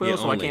Peter Quill, Yeah,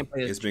 so I only. can't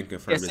play as. It's been Yeah,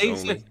 confirmed as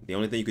only. The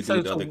only thing you could do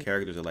with the other so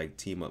characters are like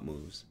team up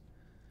moves.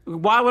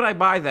 why would I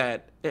buy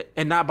that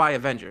and not buy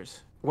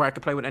Avengers, where I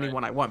could play with Right.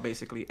 anyone I want,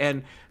 basically?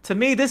 And to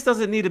me, this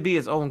doesn't need to be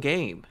its own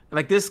game.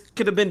 Like this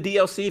could have been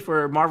DLC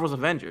for Marvel's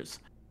Avengers.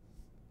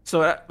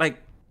 So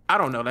like I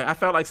don't know. Like I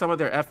felt like some of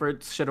their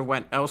efforts should have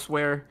went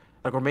elsewhere.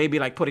 Like or maybe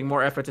like putting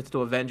more efforts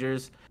into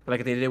Avengers,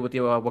 like they did with the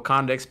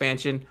Wakanda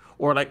expansion,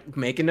 or like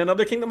making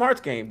another Kingdom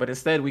Hearts game. But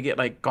instead, we get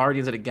like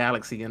Guardians of the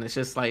Galaxy, and it's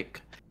just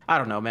like I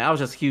don't know, man. I was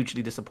just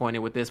hugely disappointed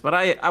with this. But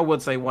I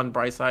would say one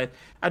bright side,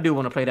 I do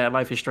want to play that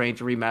Life is Strange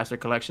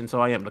remastered collection,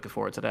 so I am looking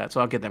forward to that. So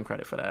I'll give them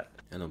credit for that.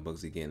 I know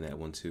Bugsy getting that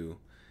one too.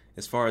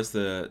 As far as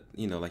the,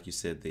 like you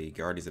said, the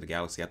Guardians of the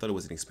Galaxy, I thought it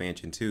was an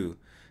expansion too,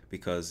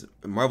 because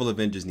Marvel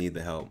Avengers need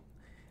the help.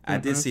 I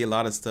did see a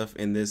lot of stuff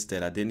in this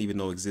that I didn't even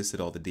know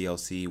existed. All the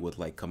DLC with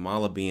like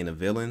Kamala being a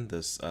villain,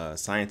 the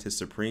Scientist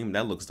Supreme.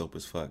 That looks dope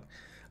as fuck.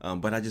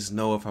 But I just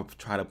know if I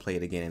try to play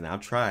it again,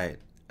 and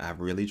I've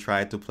really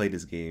tried to play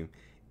this game,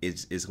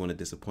 it's going to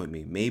disappoint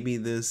me. Maybe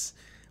this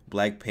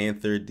Black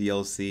Panther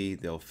DLC,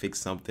 they'll fix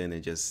something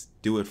and just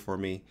do it for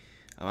me.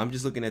 I'm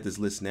just looking at this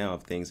list now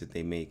of things that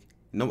they make.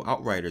 No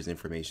Outriders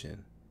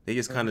information. They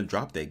just kind of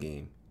dropped that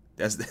game.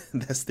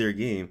 That's their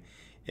game.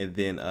 And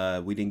then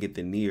we didn't get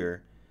the new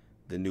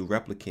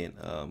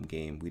Replicant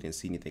game. We didn't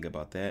see anything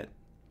about that.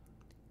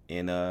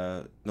 And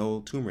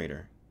no Tomb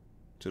Raider.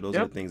 So those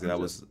are the things that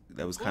was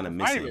kind of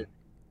missing.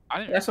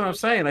 That's what I'm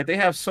saying. Like they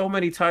have so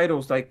many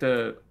titles like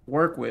to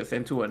work with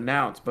and to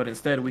announce, but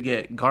instead we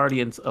get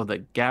Guardians of the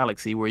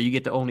Galaxy, where you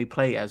get to only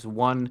play as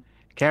one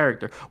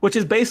character, which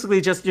is basically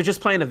just you're just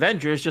playing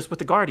Avengers just with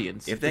the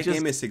Guardians. If that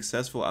game is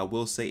successful, I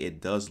will say it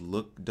does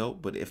look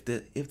dope. But if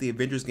the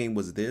Avengers game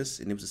was this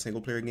and it was a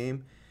single player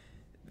game,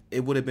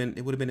 it would have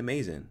been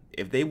amazing.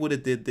 If they would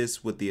have did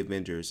this with the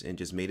Avengers and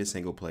just made a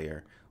single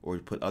player or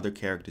put other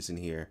characters in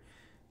here.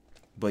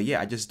 But yeah,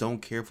 I just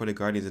don't care for the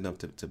Guardians enough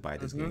to buy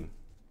this game.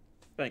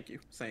 Thank you.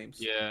 Same.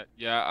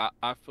 Yeah,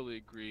 I fully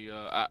agree.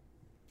 I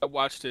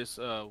watched this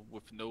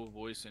with no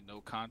voice and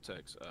no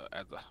context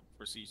at the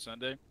Prestige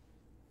Sunday.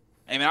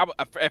 And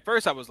at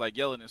first I was like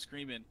yelling and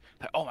screaming,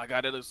 like, "Oh my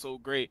god, that looks so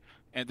great!"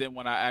 And then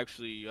when I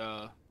actually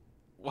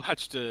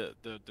watched the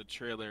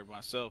trailer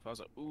myself, I was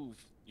like, "Ooh,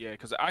 yeah,"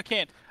 because I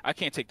can't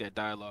take that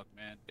dialogue,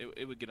 man.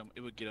 It would get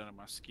under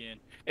my skin.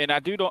 And I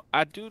don't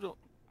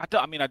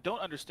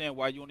understand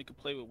why you only can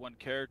play with one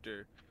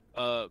character.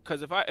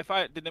 Because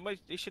then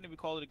they shouldn't be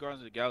calling it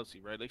Guardians of the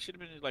Galaxy, right? Like should have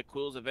been like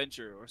Quill's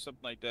Adventure or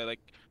something like that. Like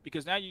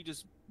because now you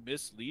just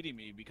misleading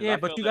me because yeah,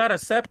 but you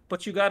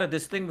gotta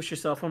distinguish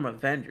yourself from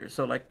Avengers.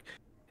 So like,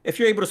 if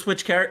you're able to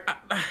switch character,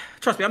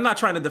 trust me, I'm not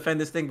trying to defend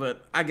this thing,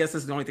 but I guess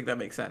this is the only thing that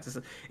makes sense.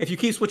 If you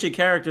keep switching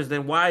characters,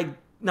 then why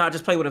not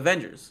just play with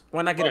Avengers?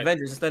 Why not get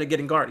Avengers instead of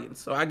getting Guardians?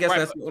 So I guess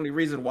that's the only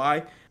reason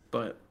why.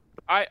 But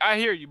I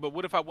hear you, but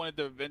what if I wanted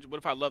the Avengers? What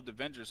if I loved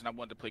Avengers and I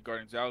wanted to play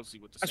Guardians of the Galaxy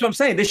with the? That's what I'm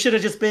saying. This should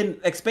have just been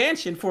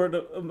expansion for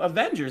the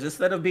Avengers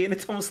instead of being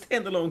its own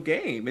standalone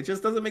game. It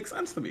just doesn't make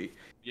sense to me.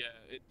 Yeah,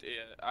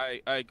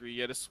 I agree.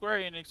 Yeah, the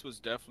Square Enix was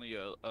definitely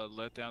a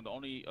letdown. The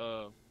only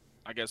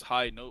I guess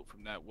high note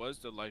from that was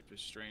the Life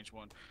is Strange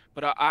one.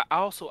 But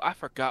I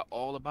forgot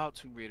all about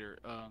Tomb Raider.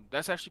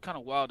 That's actually kind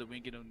of wild that we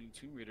didn't get a new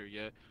Tomb Raider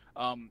yet.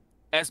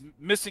 As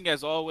missing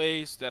as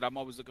always that I'm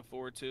always looking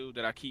forward to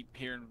that I keep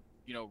hearing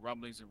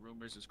rumblings and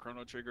rumors is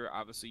Chrono Trigger.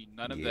 Obviously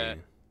none of that.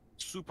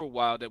 Super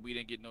wild that we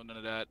didn't get none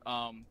of that.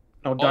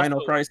 No Dino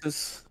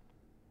Crisis.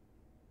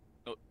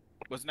 No,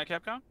 wasn't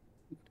that Capcom?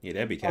 Yeah,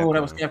 that'd be Capcom. Oh,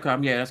 that was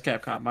Capcom. Yeah, that's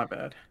Capcom. My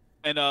bad.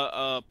 And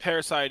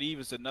Parasite Eve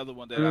is another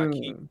one that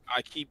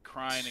I keep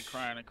crying and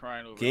crying and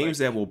crying over. Games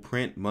that will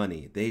print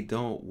money. They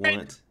don't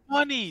want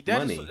money.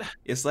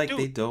 It's like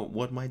they don't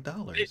want my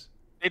dollars.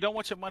 They don't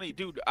want your money,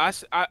 dude.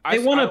 They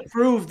want to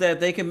prove that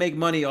they can make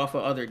money off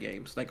of other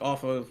games, like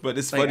off of. But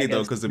it's funny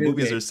though, because the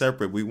movies are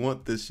separate. We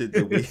want the shit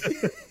that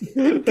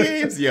we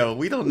games, yo.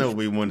 We don't know what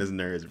we want as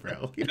nerds,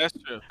 bro.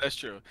 That's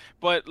true.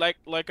 But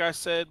like I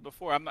said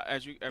before, I'm not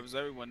as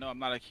everyone know, I'm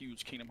not a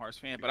huge Kingdom Hearts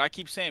fan. But I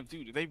keep saying,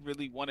 dude, if they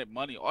really wanted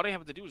money, all they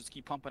have to do is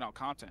keep pumping out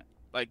content.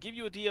 Like give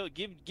you a deal,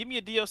 give me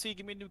a DLC,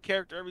 give me a new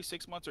character every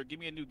 6 months, or give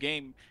me a new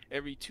game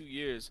every 2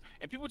 years,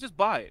 and people just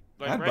buy it.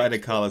 Like, I'd buy the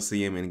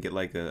Coliseum and get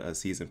like a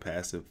season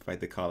pass to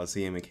fight the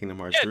Coliseum in Kingdom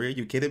Hearts 3. Are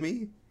you kidding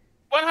me?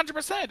 100%.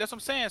 That's what I'm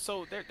saying.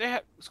 So they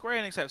have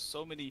Square Enix have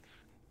so many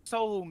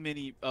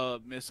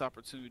missed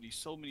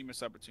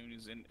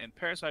opportunities, and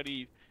Parasite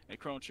Eve and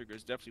Chrono Trigger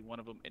is definitely one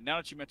of them. And now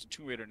that you mentioned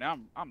Tomb Raider, now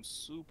I'm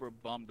super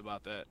bummed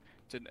about that.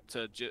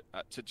 To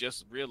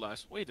just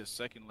realize, wait a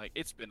second, like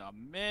it's been a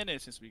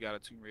minute since we got a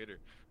Tomb Raider.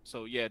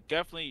 So yeah,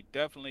 definitely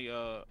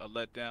a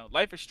letdown.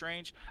 Life is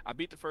Strange. I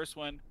beat the first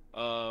one,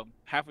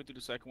 halfway through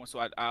the second one.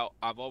 So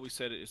I've always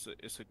said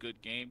it's a good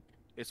game.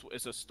 It's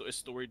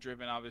story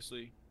driven,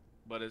 obviously,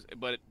 but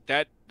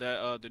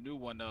the new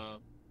one,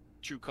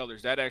 True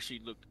Colors, that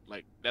actually looked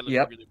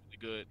really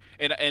good.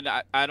 And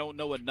I don't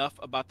know enough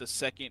about the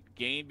second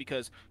game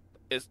because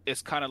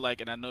it's kind of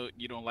like, and I know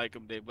you don't like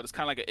him, Dave, but it's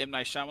kind of like an M.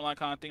 Night Shyamalan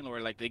kind of thing,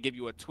 where like they give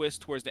you a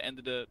twist towards the end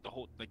of the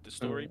whole like the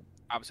story.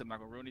 Obviously, I'm not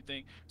gonna ruin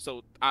anything.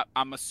 So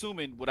I'm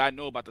assuming what I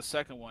know about the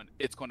second one,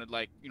 it's gonna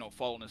like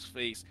fall on his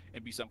face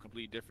and be something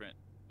completely different.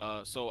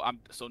 So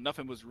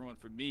nothing was ruined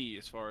for me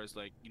as far as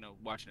like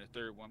watching the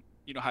third one.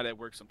 You know how that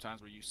works sometimes,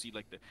 where you see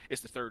like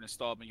it's the third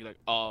installment, you're like,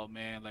 oh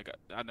man, like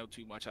I know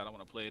too much, I don't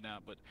want to play it now.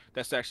 But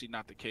that's actually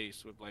not the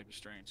case with Life is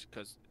Strange,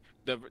 because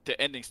the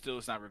ending still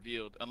is not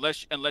revealed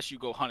unless you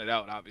go hunt it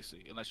out,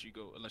 obviously, unless you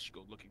go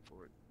looking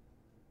for it.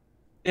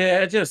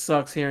 Yeah, it just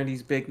sucks hearing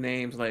these big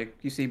names like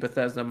you see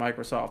Bethesda,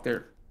 Microsoft.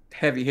 They're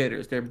heavy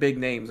hitters. They're big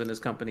names in this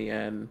company,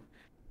 and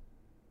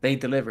they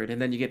delivered.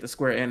 And then you get the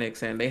Square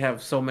Enix, and they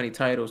have so many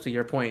titles. To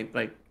your point,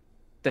 like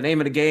the name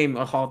of the game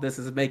of all this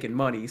is making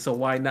money, so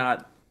why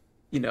not,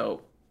 you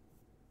know,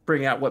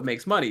 bring out what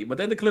makes money? But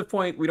then the Cliff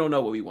Point, we don't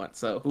know what we want,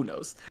 so who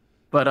knows?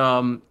 But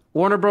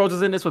Warner Bros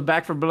is in this with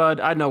Back for Blood.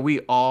 I know we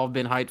all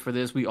been hyped for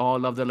this. We all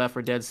love the Left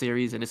 4 Dead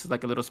series, and this is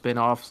like a little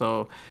spin-off.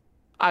 So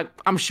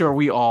I'm sure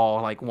we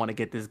all like want to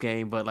get this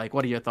game. But like,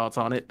 what are your thoughts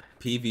on it?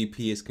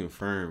 PvP is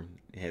confirmed.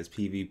 It has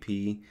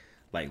PvP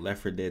like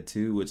Left 4 Dead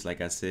 2, which,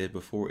 like I said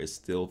before, is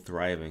still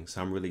thriving.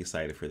 So I'm really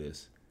excited for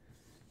this.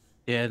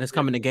 Yeah, and it's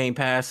coming to Game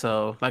Pass.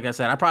 So, like I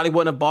said, I probably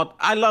wouldn't have bought.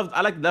 I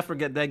like Left 4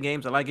 Dead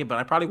games. I like it, but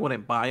I probably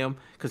wouldn't buy them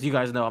because you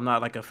guys know I'm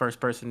not like a first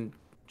person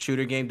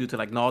shooter game due to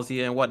like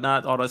nausea and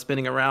whatnot, all that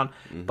spinning around.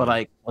 Mm-hmm. But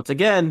like once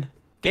again,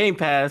 Game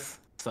Pass.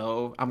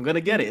 So I'm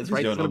gonna get it. It's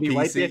right. It's gonna be PC.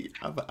 right there.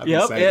 I'm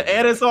yep,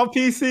 and it's on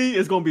PC.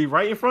 It's gonna be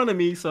right in front of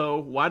me. So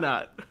why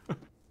not?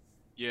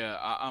 Yeah,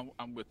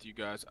 I'm with you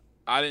guys.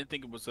 I didn't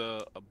think it was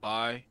a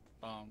buy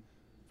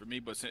for me,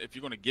 but if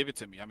you're gonna give it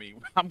to me, I mean,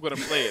 I'm gonna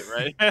play it,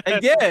 right?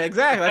 Yeah,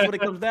 exactly. That's what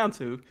it comes down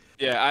to.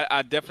 Yeah,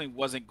 I definitely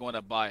wasn't going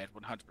to buy it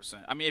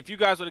 100%. I mean, if you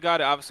guys would have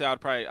got it, obviously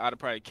I'd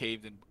probably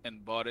caved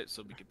and bought it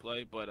so we could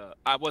play. But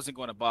I wasn't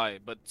going to buy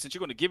it. But since you're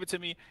going to give it to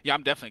me, yeah,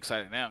 I'm definitely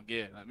excited now.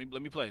 Yeah, let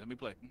me play. Let me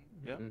play.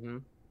 Yeah.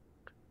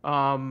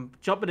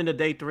 Jumping into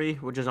day 3,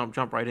 we'll just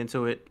jump right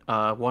into it.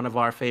 One of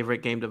our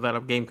favorite game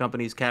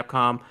companies,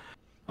 Capcom.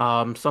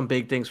 Some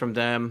big things from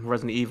them: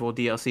 Resident Evil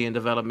DLC in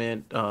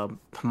development,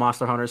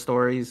 Monster Hunter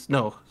Stories.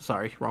 No,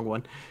 sorry, wrong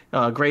one.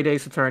 Great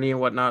Ace Attorney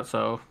and whatnot.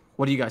 So,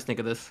 what do you guys think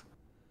of this?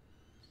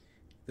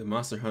 The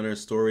Monster Hunter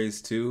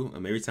Stories too.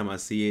 Every time I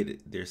see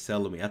it, they're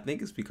selling me. I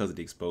think it's because of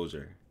the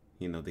exposure.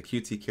 The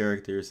QT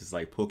characters is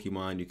like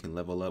Pokemon. You can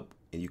level up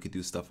and you can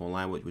do stuff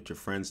online with your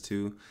friends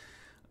too.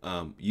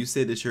 You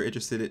said that you're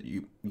interested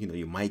in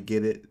you might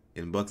get it,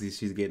 and Bugsy,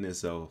 she's getting it,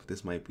 so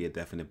this might be a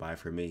definite buy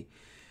for me.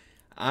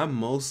 I'm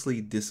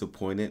mostly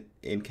disappointed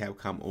in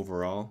Capcom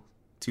overall.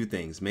 2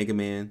 things: Mega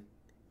Man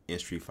and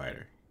Street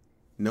Fighter.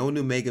 No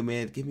new Mega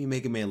Man. Give me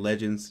Mega Man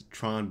Legends,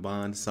 Tron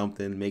Bond,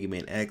 something, Mega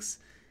Man X,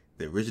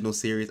 the original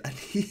series.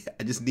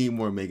 I just need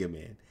more Mega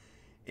Man.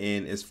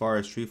 And as far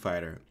as Street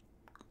Fighter,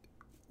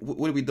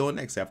 what are we doing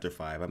next after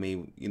 5? I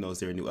mean, is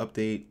there a new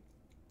update?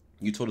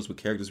 You told us what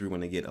characters we were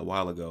going to get a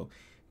while ago.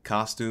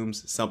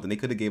 Costumes, something. They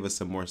could have gave us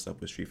some more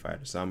stuff with Street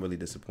Fighter. So I'm really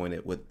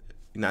disappointed with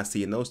not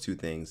seeing those 2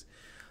 things.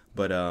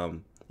 But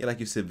yeah,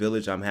 like you said,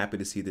 Village, I'm happy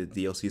to see the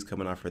DLCs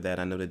coming out for that.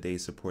 I know that they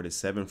supported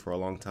 7 for a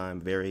long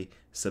time. Very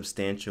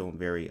substantial,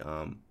 very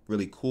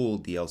really cool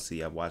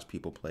DLC. I've watched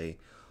people play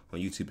on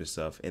YouTube and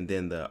stuff. And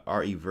then the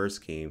RE-Verse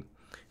game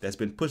that's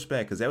been pushed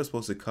back because that was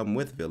supposed to come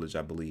with Village,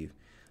 I believe.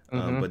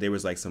 But there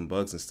was like some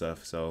bugs and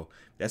stuff. So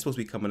that's supposed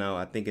to be coming out,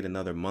 I think, in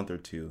another month or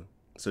 2.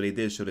 So they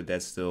did show that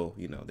that's still,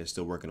 they're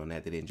still working on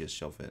that. They didn't just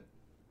shelf it.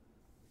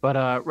 But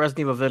Resident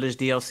Evil Village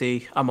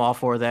DLC, I'm all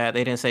for that.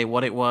 They didn't say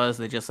what it was.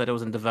 They just said it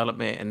was in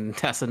development, and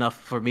that's enough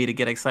for me to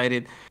get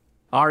excited.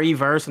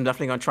 RE-Verse, I'm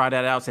definitely going to try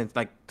that out since,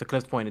 like, to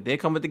Cliff's point, it did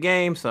come with the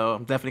game, so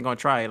I'm definitely going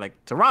to try it.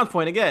 Like, to Ron's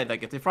point again,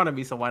 like, it's in front of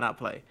me, so why not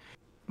play?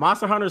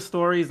 Monster Hunter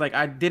Stories, like,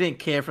 I didn't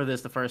care for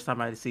this the first time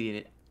I seen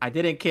it. I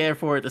didn't care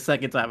for it the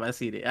second time I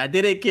seen it. I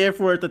didn't care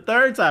for it the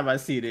third time I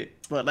seen it.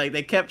 But, like,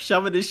 they kept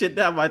shoving this shit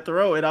down my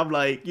throat, and I'm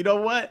like, you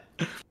know what?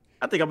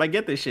 I think I might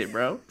get this shit,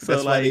 bro. So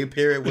that's why they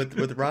pair it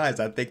with Rise.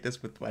 I think that's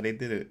why they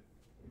did it.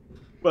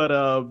 But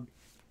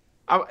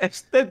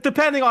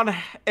depending on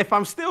if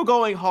I'm still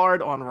going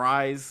hard on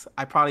Rise,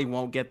 I probably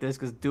won't get this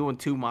because doing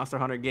 2 Monster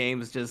Hunter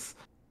games just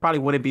probably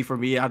wouldn't be for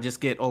me. I'll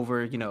just get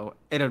it'll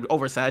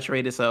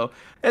oversaturated. So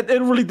it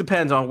really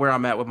depends on where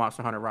I'm at with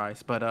Monster Hunter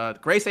Rise.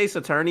 But Grace Ace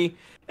Attorney,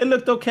 it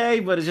looked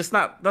okay, but it's just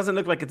doesn't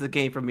look like it's a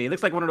game for me. It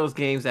looks like one of those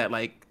games that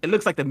it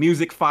looks like the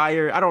music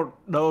fire. I don't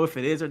know if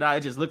it is or not.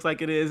 It just looks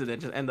like it is, and it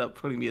just end up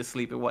putting me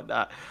asleep and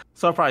whatnot.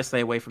 So I'll probably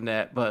stay away from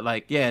that. But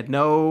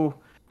no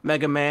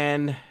Mega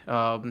Man.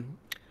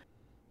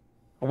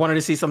 I wanted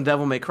to see some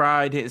Devil May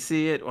Cry. Didn't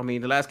see it. I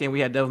mean, the last game we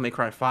had Devil May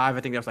Cry 5. I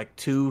think that was like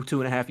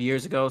 2.5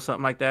 years ago,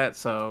 something like that.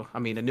 So, I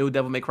mean, the new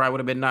Devil May Cry would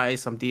have been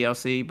nice, some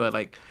DLC, but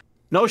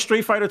no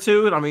Street Fighter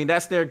 2. I mean,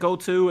 that's their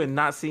go-to, and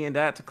not seeing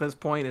that, to Cliff's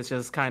point, is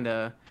just kind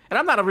of... And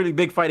I'm not a really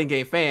big fighting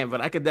game fan,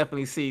 but I could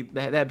definitely see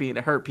that being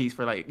a hurt piece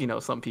for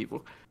some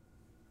people.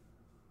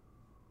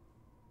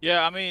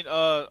 Yeah, I mean,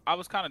 I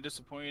was kind of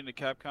disappointed in the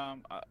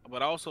Capcom,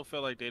 but I also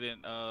felt like they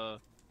didn't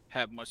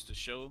have much to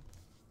show.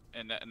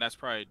 and that's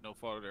probably no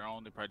fault of their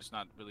own. They're probably just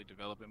not really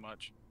developing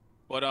much.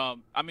 But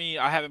I mean,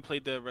 I haven't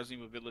played the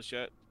Resident Evil Village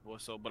yet,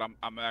 but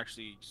I'm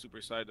actually super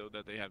excited though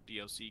that they have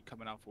DLC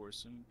coming out for it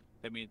soon.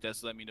 That means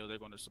that's let me know they're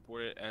going to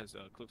support it. As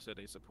Cliff said,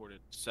 they supported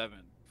 7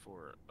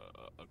 for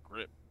a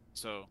grip.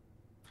 So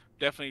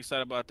definitely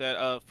excited about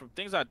that. From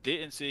things I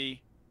didn't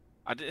see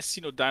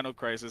no Dino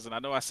Crisis, and I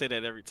know I say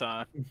that every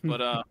time,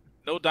 but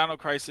no Dino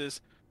Crisis.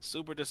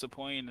 Super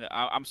disappointing.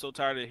 I'm so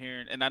tired of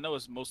hearing, and I know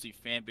it's mostly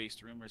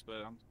fan-based rumors,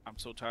 but I'm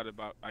so tired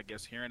about I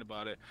guess hearing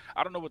about it.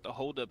 I don't know what the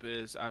holdup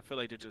is. I feel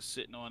like they're just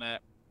sitting on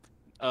that.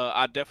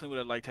 I definitely would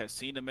have liked to have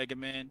seen the Mega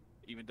Man,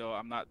 even though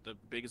I'm not the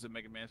biggest of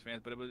Mega Man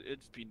fans. But it'd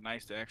just be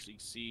nice to actually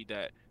see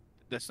that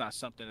that's not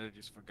something that I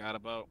just forgot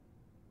about.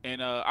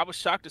 And I was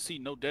shocked to see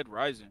No Dead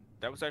Rising.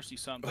 That was actually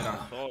something that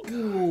I thought.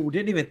 Ooh,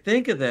 didn't even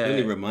think of that.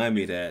 Really remind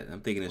me of that.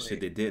 I'm thinking of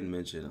shit they didn't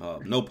mention.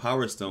 No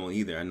Power Stone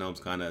either. I know I'm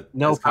kind of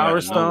no Power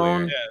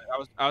Stone. Yeah, I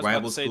was Rival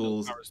about to say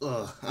schools. No Power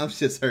Stone. I'm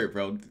just hurt,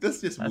 bro.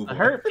 Let's just move That's a on.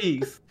 hurt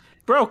piece,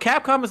 bro.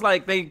 Capcom is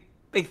like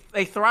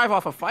they thrive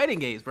off of fighting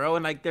games, bro,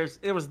 and like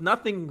there was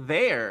nothing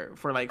there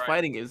for like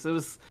fighting games. It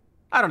was,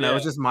 I don't know, it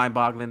was just mind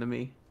boggling to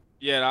me.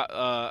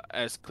 Yeah,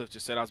 as Cliff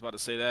just said, I was about to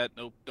say that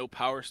no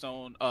Power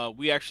Stone.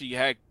 We actually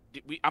had.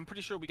 I'm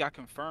pretty sure we got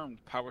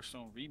confirmed Power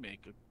Stone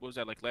remake. What was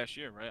that like last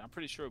year, right? I'm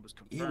pretty sure it was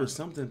confirmed. It was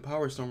something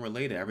Power Stone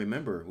related. I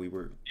remember we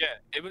were. Yeah,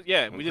 it was.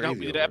 Yeah, we did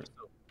an episode.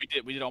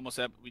 We did almost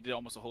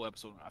a whole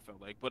episode. I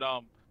felt like, but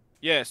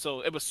yeah.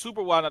 So it was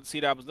super wild not to see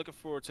that. I was looking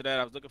forward to that.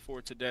 I was looking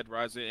forward to Dead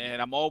Rising,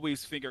 and I'm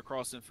always finger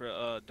crossing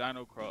for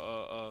Dino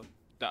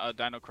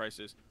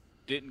Crisis.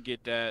 Didn't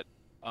get that.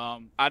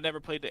 I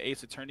never played the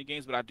Ace Attorney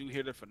games, but I do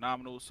hear they're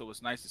phenomenal. So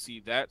it's nice to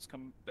see that's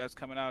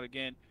coming out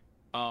again.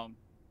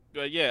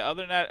 But yeah,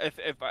 other than that,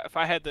 if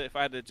I had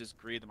to just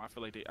grade them, I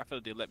feel like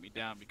they let me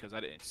down because I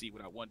didn't see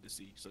what I wanted to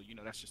see. So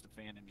that's just a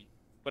fan in me.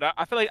 But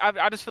I feel like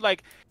I just feel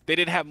like they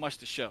didn't have much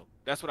to show.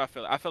 That's what I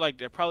feel. I feel like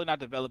they're probably not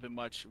developing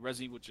much.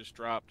 Resident Evil just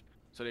dropped,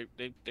 so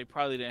they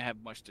probably didn't have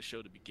much to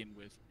show to begin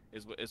with.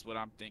 Is what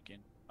I'm thinking.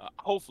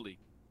 Hopefully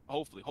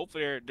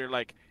they're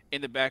like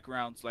in the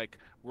backgrounds, like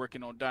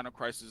working on Dino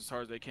Crisis as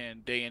hard as they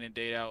can, day in and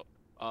day out,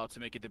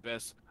 to make it the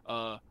best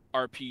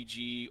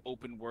RPG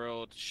open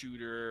world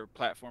shooter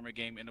platformer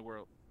game in the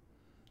world.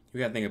 You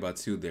gotta think about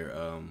too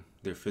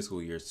their fiscal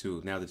years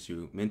too. Now that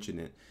you mention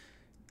it,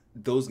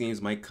 those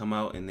games might come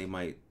out and they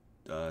might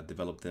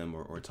develop them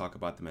or talk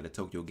about them at a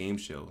Tokyo Game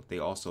Show. They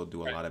also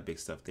do a lot of big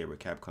stuff there with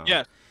Capcom.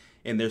 Yeah,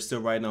 and they're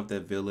still writing off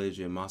that Village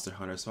and Monster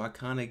Hunter, so I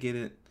kind of get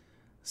it.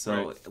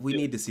 So we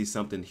need to see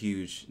something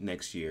huge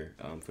next year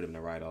for them to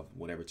write off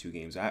whatever 2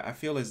 games. I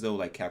feel as though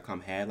like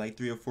Capcom had like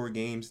 3 or 4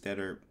 games that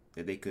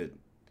they could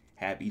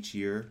have each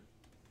year,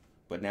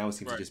 but now it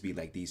seems to just be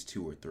like these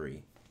 2 or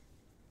 3.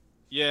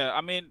 Yeah,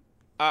 I mean,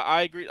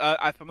 I agree.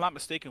 If I'm not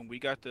mistaken, we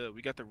got the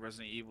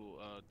Resident Evil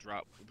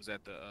drop. It was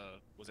at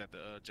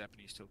the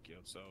Japanese Tokyo.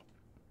 So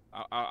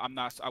I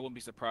wouldn't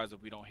be surprised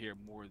if we don't hear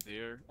more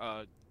there.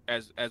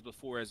 As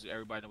before, as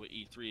everybody know with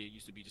E3, it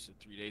used to be just in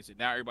 3 days, and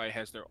now everybody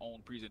has their own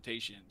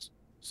presentations.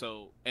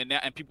 So and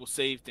people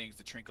save things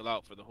to trickle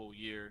out for the whole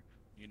year,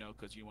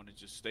 because you want to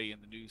just stay in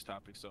the news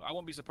topic. So I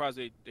won't be surprised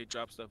they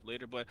drop stuff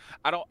later, but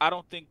I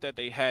don't think that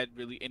they had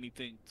really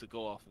anything to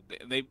go off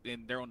of.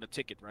 And they're on the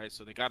ticket, right?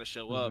 So they got to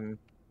show up.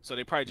 So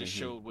they probably just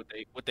showed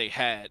what they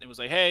had. It was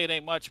like, hey, it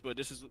ain't much, but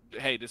this is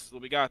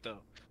what we got though.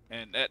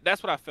 And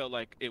that's what I felt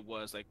like it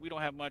was. Like, we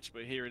don't have much,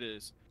 but here it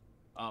is.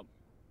 I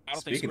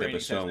don't Speaking think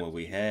of showing what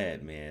we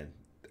had, man,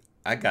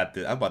 I'm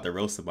about to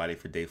roast somebody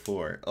for day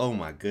 4. Oh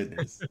my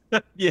goodness.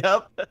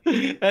 Yep.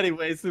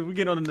 Anyway, so we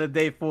get on to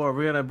day 4.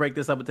 We're gonna break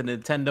this up into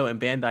Nintendo and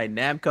Bandai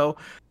Namco.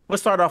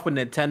 Let's start off with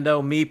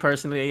Nintendo. Me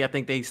personally, I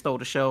think they stole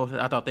the show.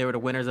 I thought they were the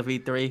winners of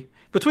E3.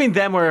 Between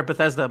them or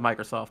Bethesda and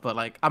Microsoft, but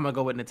like I'm gonna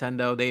go with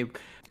Nintendo. They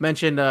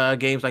mentioned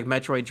games like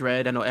Metroid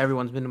Dread. I know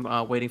everyone's been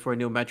waiting for a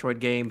new Metroid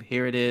game.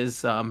 Here it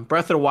is.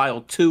 Breath of the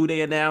Wild 2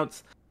 they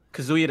announced.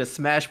 Kazuya to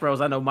Smash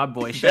Bros. I know my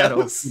boy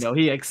Shadow.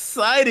 He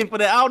excited for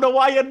that. I don't know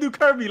why you had to do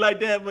Kirby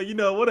like that, but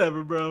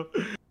whatever, bro.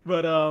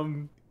 But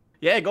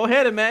yeah, go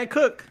ahead and man,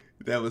 cook.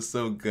 That was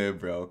so good,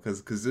 bro.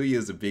 Because Kazuya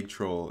is a big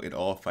troll in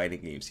all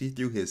fighting games. He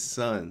threw his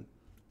son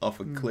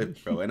off a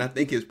cliff, bro, and I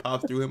think his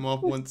pop threw him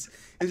off once.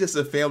 It's just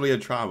a family of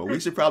trauma.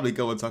 We should probably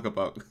go and talk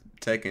about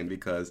Tekken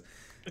because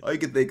all you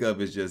can think of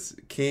is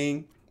just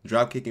King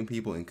drop kicking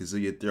people and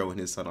Kazuya throwing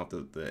his son off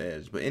the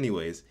edge. But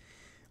anyways.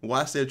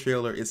 Watch their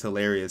trailer. It's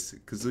hilarious.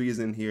 Kazuya's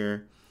in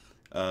here.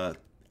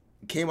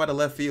 Came out of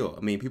left field.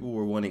 I mean, people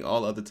were wanting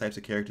all other types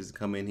of characters to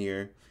come in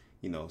here.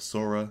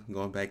 Sora,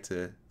 going back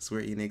to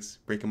Square Enix,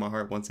 breaking my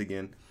heart once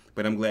again.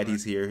 But I'm glad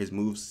he's here. His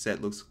move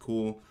set looks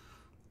cool.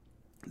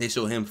 They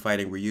show him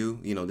fighting Ryu.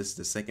 This is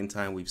the second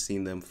time we've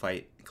seen them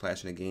fight,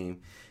 clash in a game.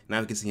 Now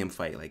we can see him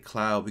fight like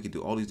Cloud. We can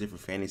do all these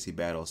different fantasy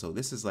battles. So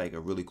this is like a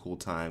really cool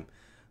time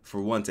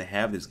for one to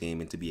have this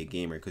game and to be a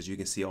gamer because you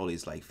can see all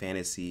these like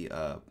fantasy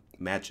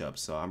matchups.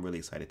 So I'm really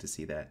excited to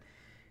see that.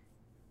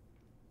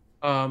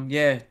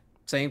 Yeah.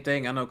 Same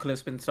thing. I know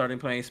Cliff's been starting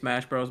playing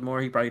Smash Bros.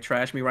 More. He probably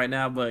trashed me right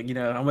now, but I'm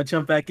gonna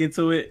jump back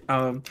into it.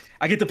 I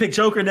get to pick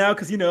Joker now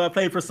because I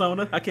played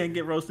Persona. I can't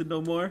get roasted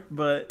no more,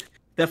 but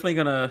definitely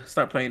gonna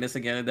start playing this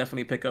again and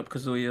definitely pick up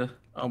Kazuya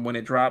when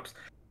it drops.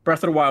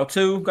 Breath of the Wild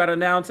 2 got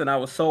announced, and I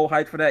was so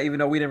hyped for that, even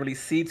though we didn't really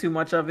see too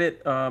much of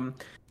it.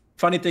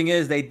 Funny thing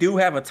is, they do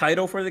have a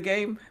title for the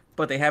game,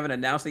 but they haven't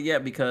announced it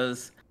yet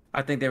because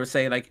I think they were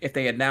saying like if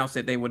they announce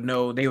it, they would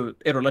know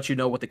it'll let you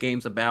know what the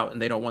game's about,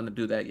 and they don't want to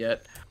do that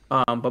yet.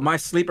 But my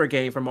sleeper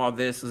game from all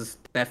this is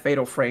that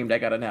Fatal Frame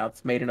that got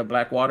announced, Made in the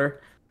Blackwater.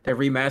 They're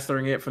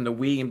remastering it from the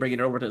Wii and bringing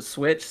it over to the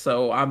Switch,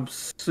 so I'm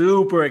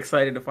super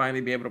excited to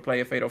finally be able to play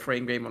a Fatal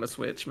Frame game on the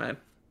Switch, man.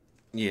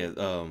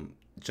 Yeah,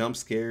 jump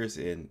scares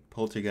and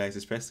poltergeist,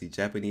 especially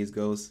Japanese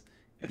ghosts.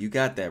 You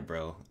got that,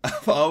 bro.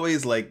 I've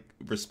always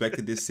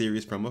respected this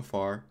series from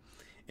afar,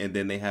 and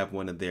then they have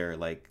one of their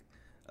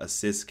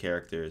assist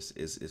characters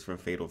is from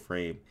Fatal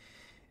Frame.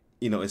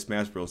 In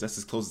Smash Bros. That's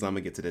as close as I'm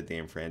gonna get to the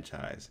damn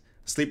franchise.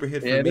 Sleeper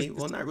hit for me.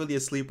 Well, not really a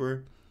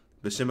sleeper,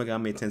 but Shin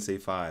Megami Tensei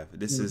 5.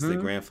 This is the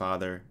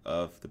grandfather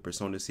of the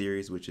Persona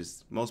series, which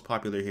is most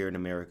popular here in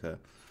America.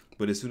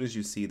 But as soon as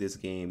you see this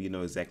game, you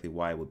know exactly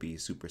why it would be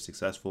super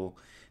successful.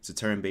 It's a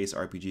turn-based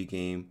RPG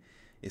game.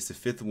 It's the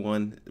 5th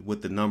one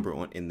with the number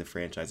in the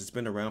franchise. It's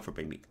been around for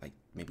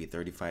maybe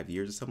 35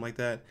 years or something like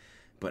that.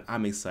 But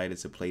I'm excited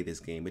to play this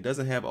game. It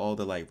doesn't have all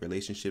the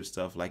relationship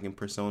stuff like in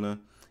Persona,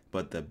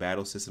 but the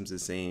battle system's the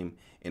same,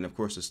 and of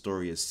course the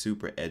story is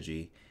super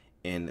edgy.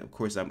 And of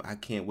course I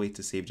can't wait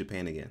to save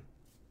Japan again.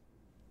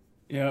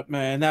 Yeah,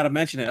 man. Now to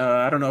mention it,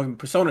 I don't know,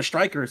 Persona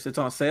Strikers, it's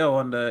on sale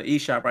on the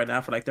eShop right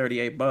now for like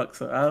 $38.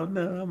 So I don't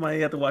know. I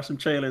might have to watch some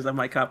trailers. I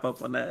might cop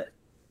up on that.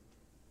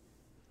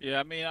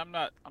 Yeah, I mean, I'm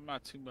not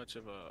too much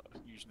of a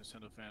huge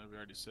Nintendo fan, as we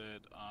already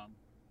said.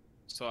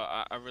 So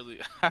I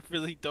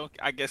really don't,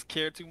 I guess,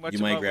 care too much. You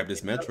might grab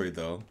this Metroid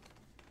though.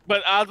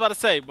 But I was about to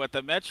say, but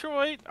the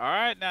Metroid, all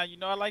right, now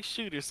I like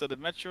shooters, so the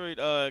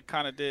Metroid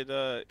kind of did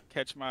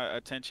catch my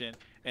attention,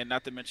 and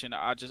not to mention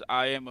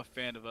I am a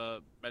fan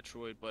of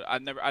Metroid, but I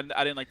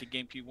didn't like the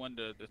GameCube one,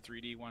 the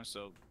 3D one,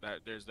 so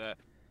there's that.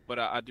 But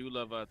I do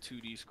love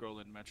 2D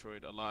scrolling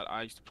Metroid a lot.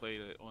 I used to play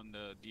it on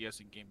the DS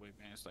and Game Boy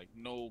Advance like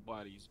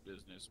nobody's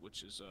business,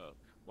 which is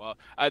well,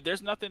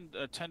 there's nothing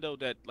Nintendo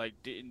that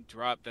didn't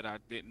drop that I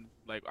didn't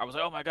like. I was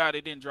like, oh my god,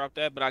 they didn't drop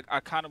that, but I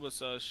kind of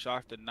was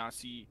shocked to not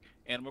see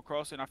Animal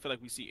Crossing. I feel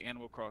like we see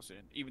Animal Crossing,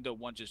 even though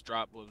one just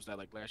dropped. What was that,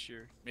 last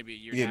year? Maybe a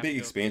year. Yeah, big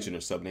expansion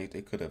or something.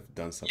 They could have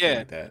done something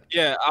like that.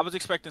 Yeah, I was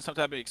expecting some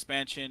type of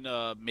expansion,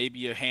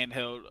 maybe a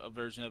handheld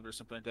version of it or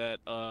something like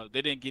that.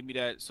 They didn't give me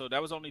that, so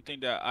that was the only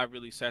thing that I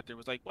really sat there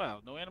was like, wow,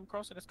 no Animal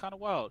Crossing. That's kind of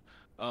wild.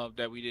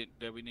 That we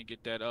didn't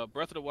get that.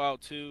 Breath of the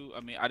Wild 2.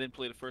 I mean, I didn't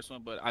play the first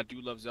one, but I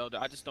do love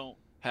Zelda. I just don't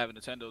have a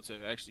Nintendo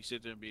to actually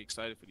sit there and be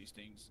excited for these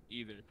things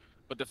either.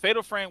 But the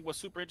Fatal Frame was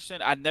super interesting.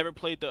 I never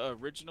played the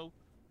original.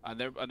 I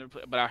never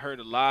played, but I heard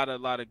a lot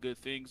of good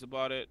things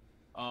about it.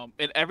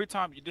 And every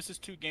time, this is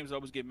two games that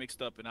always get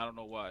mixed up, and I don't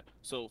know why.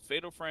 So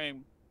Fatal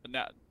Frame,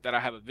 now that I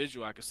have a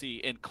visual I can see,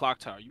 and Clock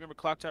Tower. You remember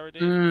Clock Tower,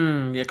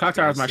 Dave? Yeah, Clock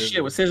Tower is my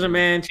shit with Scissor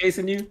Man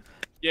chasing you.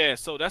 Yeah,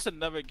 so that's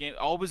another game.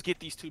 I always get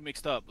these two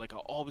mixed up. I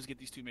always get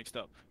these two mixed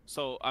up.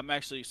 So I'm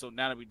actually,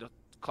 now that we do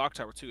Clock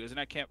Tower 2, isn't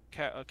that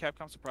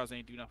Capcom? Surprised they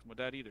ain't do nothing with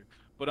that either.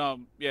 But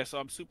yeah, so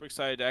I'm super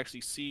excited to actually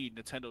see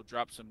Nintendo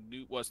drop some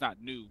new, well, it's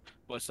not new,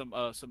 but some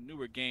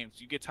newer games.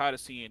 You get tired of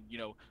seeing,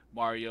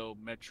 Mario,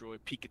 Metroid,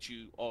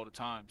 Pikachu all the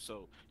time.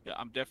 So yeah,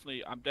 I'm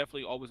definitely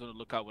always on the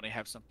lookout when they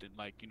have something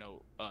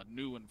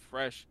new and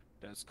fresh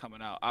that's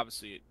coming out.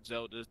 Obviously,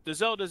 the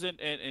Zeldas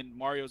and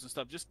Mario's and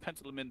stuff, just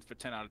pencil them in for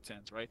 10 out of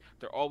 10s, right?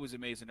 They're always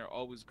amazing. They're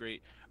always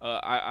great.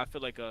 I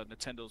feel like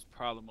Nintendo's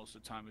problem most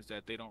of the time is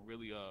that they don't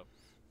really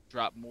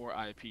drop more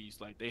IPs.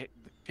 Like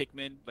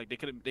Pikmin, they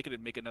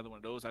could make another one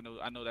of those.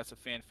 I know that's a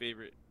fan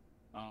favorite.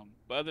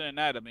 But other than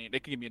that, I mean, they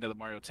could give me another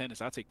Mario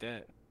Tennis. I'll take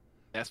that.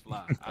 That's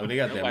fly. Oh, they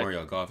got that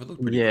Mario Golf. It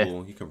looked pretty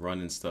cool. You can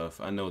run and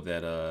stuff. I know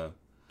that.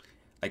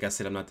 Like I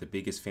said, I'm not the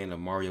biggest fan of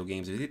Mario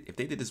games. If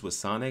they did this with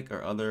Sonic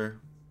or other,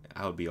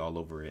 I would be all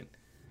over it.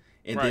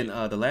 And then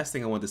the last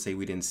thing I wanted to say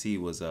we didn't see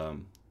was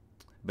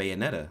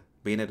Bayonetta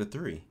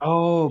 3.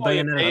 Oh, Bayonetta. I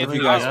don't know if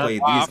you guys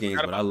played these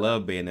games, but I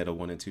love Bayonetta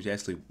 1 and 2. It's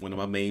actually one of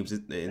my mains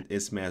in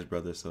Smash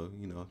Brothers, so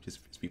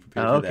just be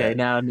prepared for that. Okay,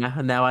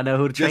 now I know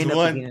who to train just up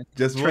one, again.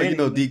 Just one,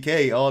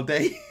 DK all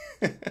day.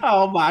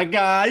 Oh my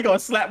god, you gonna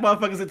slap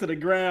motherfuckers into the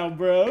ground,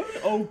 bro.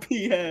 OP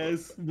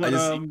has. But,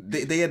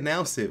 they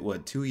announced it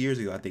 2 years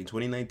ago. I think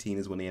 2019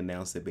 is when they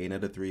announced that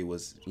Bayonetta 3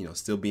 was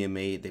still being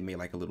made. They made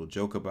a little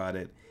joke about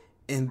it,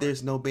 and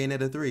there's no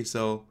Bayonetta 3.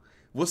 So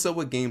what's up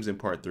with games in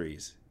part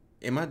 3s?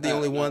 Am I the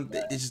only one?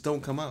 They just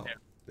don't come out.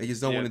 They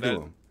just don't want to do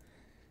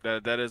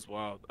them. That is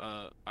wild.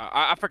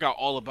 I forgot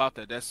all about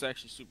that. That's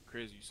actually super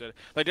crazy. You said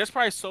it. There's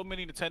probably so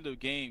many Nintendo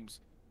games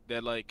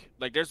that like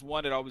there's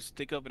one that I always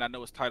think of, and I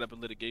know it's tied up in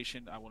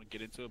litigation. I want to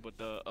get into it, but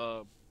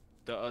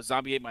the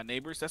Zombie Ate My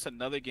Neighbors. That's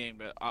another game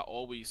that I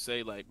always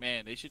say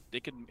man,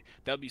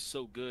 that'd be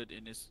so good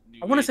in this new.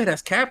 I want to say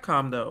that's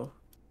Capcom though.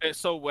 And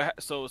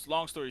so it's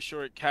long story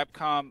short,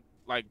 Capcom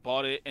like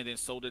bought it and then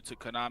sold it to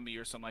Konami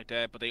or something like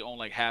that, but they own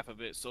like half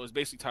of it. So it's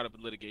basically tied up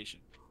in litigation.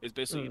 It's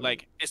basically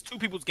like it's two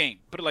people's game.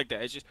 Put it like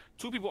that. It's just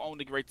two people own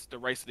the rights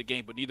to the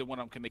game, but neither one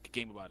of them can make a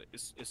game about it.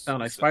 It's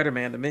sound like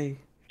Spider-Man to me.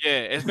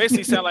 Yeah, it's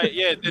basically sound like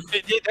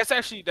that's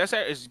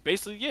it's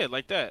basically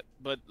like that.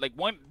 But like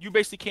one, you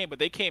basically can, but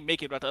they can't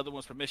make it without the other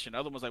one's permission. The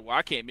other one's like, well,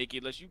 I can't make it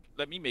unless you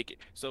let me make it.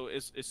 So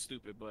it's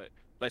stupid. But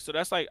like, so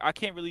that's like I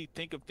can't really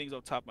think of things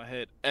off the top of my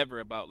head ever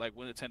about like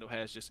what Nintendo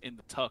has just in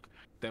the tuck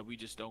that we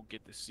just don't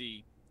get to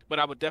see. But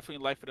I would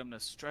definitely like for them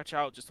to stretch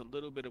out just a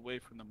little bit away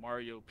from the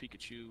Mario,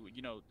 Pikachu,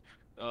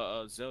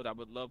 Zelda. I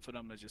would love for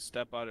them to just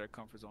step out of their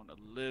comfort zone a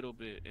little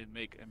bit and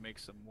make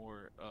some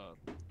more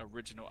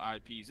original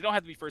IPs. It don't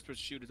have to be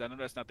first-person shooters. I know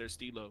that's not their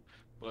stilo,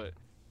 but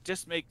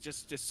just make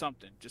just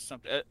something,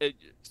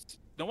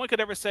 no one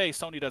could ever say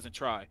Sony doesn't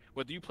try.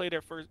 Whether you play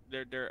their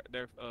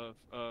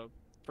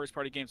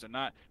first-party games or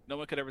not, no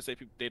one could ever say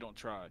they don't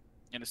try.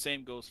 And the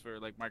same goes for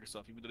like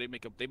Microsoft. Even though they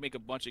make a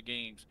bunch of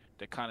games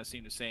that kind of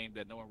seem the same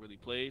that no one really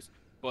plays,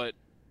 but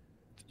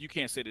you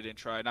can't say they didn't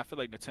try. And I feel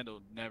like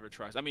Nintendo never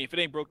tries. I mean, if it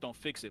ain't broke, don't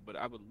fix it. But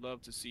I would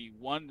love to see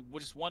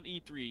just one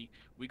E3.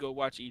 We go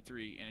watch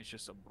E3, and it's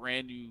just a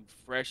brand new,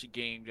 fresh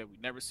game that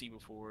we've never seen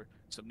before.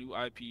 Some new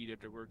IP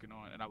that they're working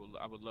on, and I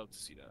would love to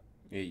see that.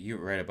 Yeah, you're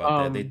right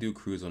about that. They do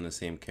cruise on the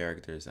same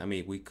characters. I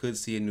mean, we could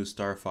see a new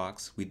Star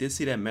Fox. We did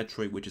see that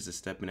Metroid, which is a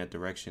step in that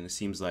direction. It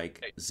seems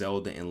like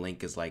Zelda and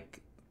Link is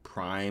like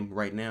prime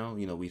right now.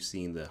 We've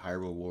seen the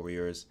Hyrule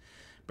Warriors,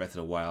 Breath of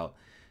the Wild.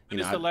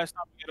 It's the last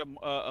time we get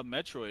a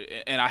Metroid,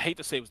 and I hate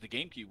to say it was the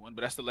GameCube one,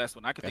 but that's the last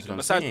one I could think of.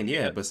 That's what I'm saying.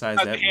 Yeah,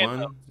 besides that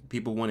one,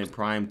 people wanted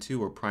Prime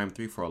 2 or Prime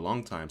 3 for a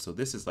long time, so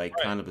this is like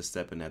kind of a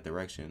step in that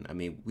direction. I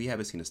mean, we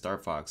haven't seen a Star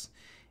Fox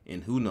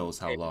in who knows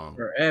how long.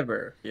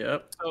 Forever.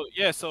 Yep.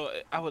 So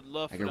I would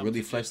love like a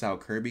really fleshed out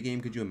Kirby game.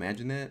 Could you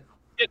imagine that?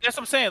 Yeah, that's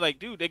what I'm saying. Like,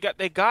 dude, they got.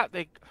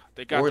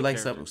 Or like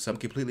some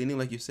completely new,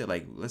 like you said.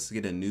 Like, let's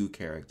get a new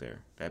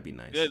character. That'd be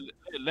nice. Yeah,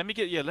 let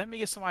me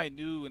get somebody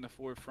new in the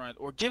forefront,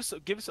 or give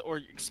us, or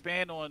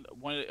expand on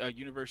one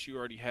universe you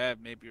already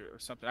have, maybe or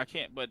something. I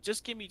can't, but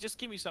just give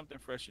me something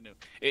fresh and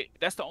new.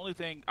 That's the only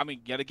thing. I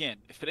mean, yet again,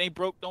 if it ain't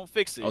broke, don't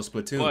fix it. Oh,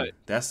 Splatoon. But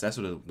that's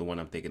what the one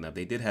I'm thinking of.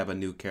 They did have a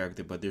new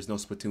character, but there's no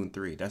Splatoon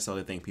 3. That's the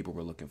other thing people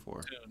were looking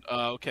for.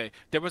 Okay.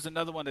 There was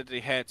another one that they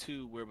had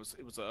too, where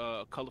it was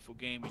a colorful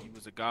game, and you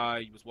was a guy,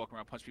 you was walking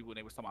around punching people, and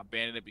they was talking about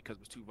banning it because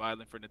it was too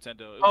violent for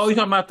Nintendo. Oh, you're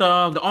talking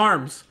about the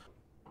ARMS.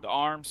 The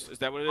ARMS, is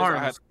that what it is?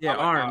 ARMS.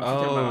 ARMS.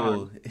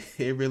 Oh,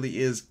 it really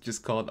is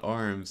just called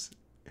ARMS.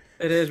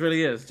 It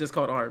really is just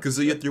called ARMS. Because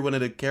you threw one of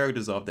the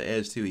characters off the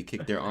edge too. He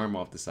kicked their arm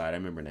off the side. I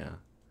remember now.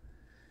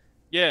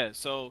 Yeah.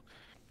 So,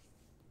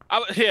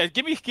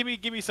 give me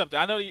something.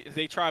 I know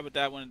they tried with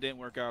that one and didn't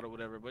work out or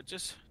whatever, but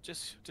just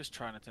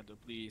try Nintendo,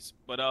 please.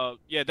 But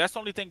that's the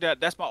only thing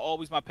that's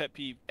always my pet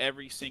peeve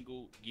every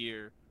single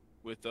year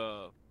with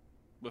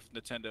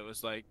Nintendo.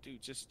 It's like,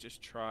 dude, just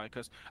try,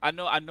 because I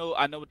know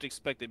what to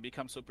expect. It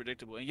becomes so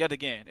predictable, and yet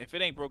again, if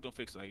it ain't broke, don't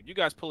fix it. Like, you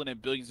guys pulling in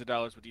billions of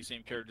dollars with these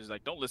same characters,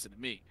 like, don't listen to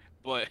me.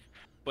 But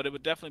it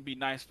would definitely be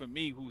nice for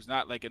me, who's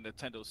not like a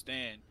Nintendo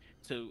stan,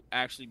 to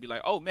actually be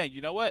like, oh man, you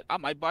know what, I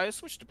might buy a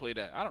Switch to play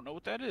that. I don't know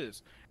what that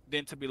is.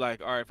 Then to be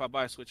like, all right, if I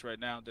buy a Switch right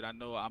now, then I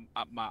know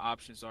my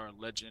options are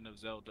Legend of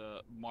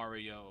Zelda,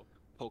 Mario,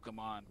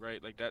 Pokemon,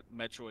 right? Like that,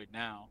 Metroid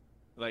now,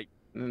 like.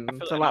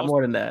 It's a lot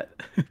more than that.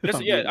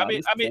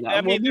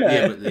 I mean,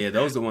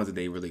 those are the ones that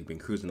they really been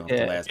cruising off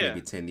the last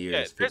maybe 10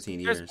 years, 15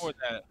 years. There's more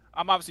than that.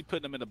 I'm obviously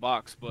putting them in the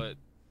box, but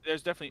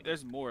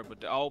there's more.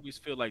 But I always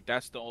feel like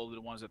that's the only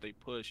ones that they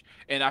push,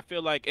 and I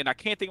feel like, and I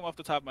can't think of them off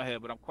the top of my head,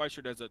 but I'm quite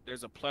sure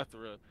there's a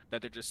plethora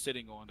that they're just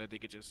sitting on that they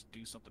could just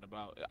do something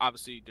about.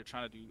 Obviously, they're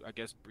trying to do, I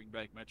guess, bring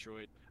back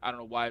Metroid. I don't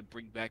know why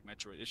bring back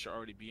Metroid. It should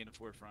already be in the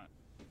forefront.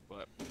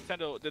 But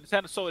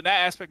Nintendo, so in that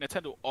aspect,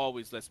 Nintendo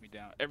always lets me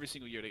down. Every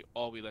single year, they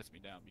always lets me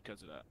down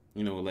because of that.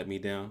 You know what let me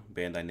down?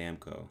 Bandai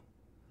Namco.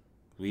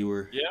 We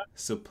were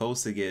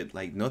supposed to get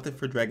like nothing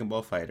for Dragon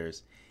Ball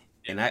FighterZ,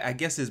 and I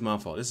guess it's my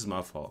fault. This is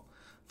my fault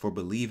for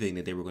believing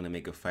that they were going to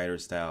make a fighter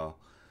style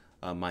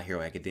My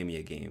Hero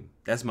Academia game.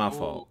 That's my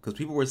fault, because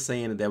people were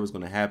saying that was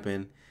going to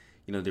happen.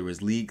 There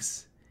was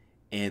leaks,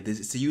 and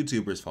it's the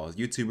YouTubers' fault.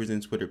 YouTubers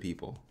and Twitter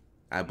people.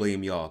 I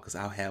blame y'all, because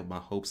I'll have my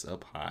hopes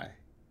up high.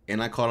 And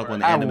I caught up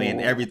on anime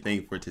and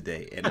everything for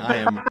today, and I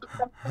am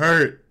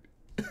hurt.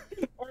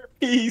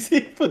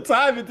 Easy, put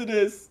time into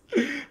this,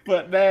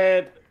 but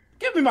man,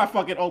 give me my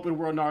fucking open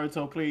world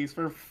Naruto, please.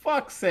 For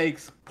fuck's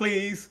sakes,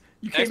 please.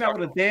 You came out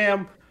with a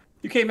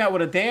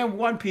damn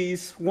One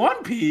Piece.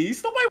 One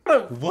Piece. Nobody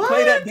wanna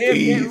play that damn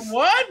game.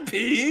 One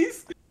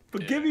Piece.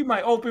 But give me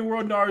my open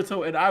world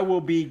Naruto, and I will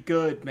be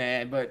good,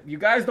 man. But you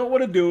guys don't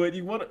want to do it.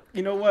 You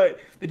know what?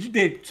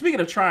 Speaking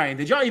of trying,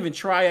 did y'all even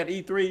try at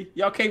E3?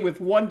 Y'all came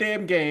with one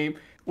damn game.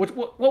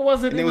 What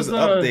was it? And it was an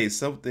update,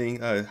 something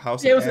House of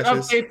Ashes. It was an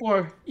update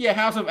for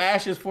House of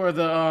Ashes for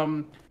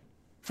the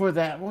for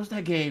that. What was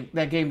that game?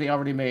 That game they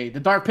already made,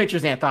 the Dark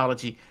Pictures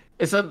anthology.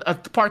 It's a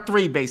part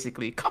 3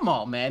 basically. Come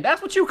on, man.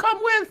 That's what you come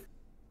with?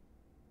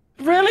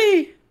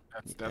 Really?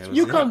 That's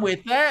You what's come up.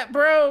 with that,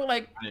 bro?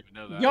 Like, I didn't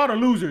even know that. y'all the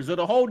losers of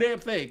the whole damn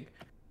thing.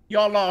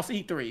 Y'all lost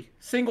E3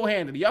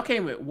 single-handedly. Y'all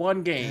came with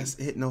one game. That's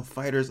it. No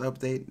fighters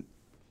update.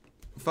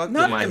 Fuck the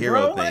Nothing, My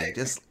Hero bro. thing. Like,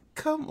 Just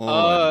come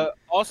on.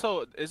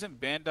 Also, isn't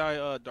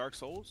Bandai Dark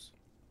Souls?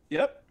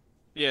 yep.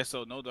 Yeah,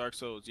 so no Dark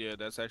Souls. Yeah,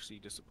 that's actually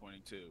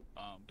disappointing too.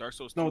 Dark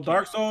Souls 3 No came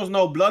Dark out. Souls,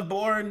 no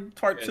Bloodborne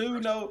Part Yeah, 2,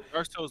 no.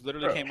 Dark Souls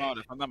literally Bro. came out,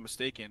 if I'm not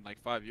mistaken,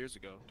 like 5 years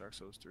ago. Dark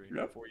Souls 3,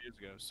 Yep. 4 years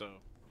ago. So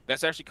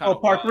that's actually kind Oh,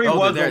 of Part wild. 3 Oh,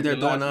 was they're gonna be they're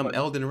the doing last one.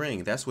 Elden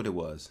Ring. That's what it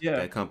was. Yeah,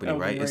 That company,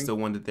 Elden right? It's Ring. the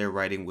one that they're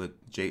writing with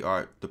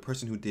J.R. The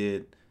person who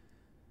did.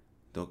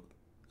 I'm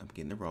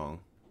getting it wrong.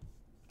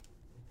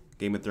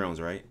 Game of Thrones,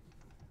 right?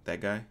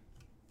 That guy.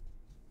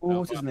 What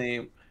was his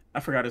name? I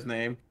forgot his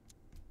name.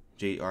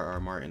 J.R.R.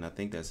 Martin, I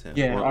think that's him.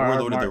 Yeah, or R.R.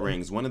 Lord of the Martin.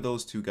 Rings. One of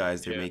those two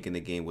guys. They're Yeah. making the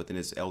game within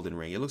this Elden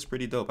Ring. It looks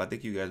pretty dope. I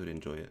think you guys would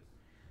enjoy it.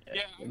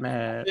 Yeah,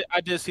 Man. I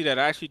did see that.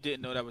 I actually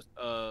didn't know that was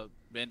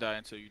Bandai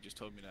until you just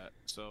told me that.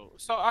 So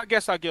I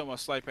guess I'll give him a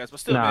slight pass. But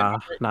still, man,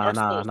 Dark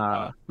Souls,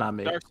 not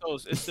me. Dark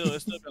Souls. It's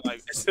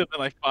still been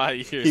like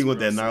 5 years. He want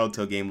bro. that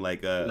Naruto game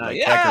like Yeah,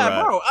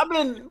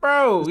 Kakarot.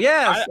 bro.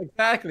 Yes,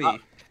 exactly.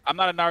 I'm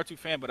not a Naruto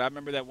fan, but I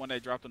remember that one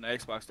that dropped on the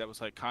Xbox that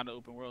was like kind of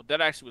open world. That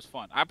actually was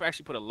fun. I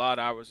actually put a lot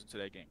of hours into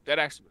that game. That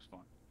actually was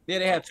fun. Yeah,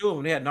 they had two of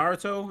them. They had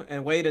Naruto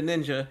and Wade the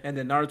Ninja, and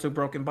then Naruto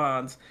Broken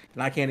Bonds.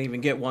 And I can't even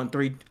get one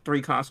three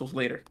consoles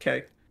later.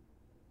 Okay.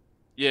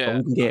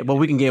 Yeah. But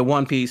we can get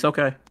One Piece.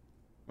 Okay.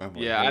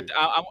 Yeah,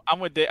 I'm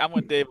with Dave. I'm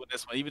with Dave on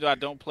this one. Even though I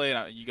don't play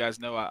it, you guys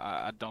know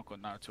I dunk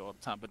on Naruto all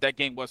the time. But that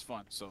game was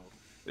fun. So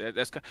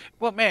that's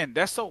well, man,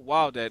 that's so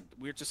wild that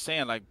we're just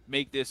saying like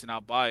make this and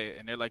I'll buy it,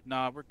 and they're like,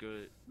 nah, we're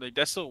good. Like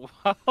that's so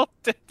wild.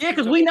 Yeah,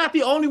 because we not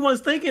the only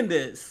ones thinking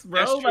this,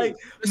 bro. Like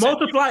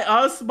multiply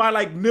us by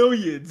like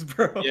millions,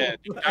 bro. Yeah,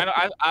 dude,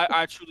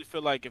 I truly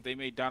feel like if they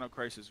made Dino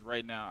Crisis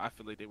right now, I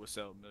feel like they would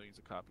sell millions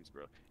of copies,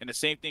 bro. And the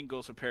same thing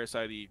goes for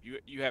Parasite Eve.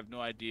 You have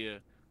no idea.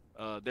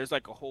 There's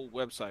like a whole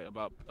website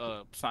about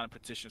signing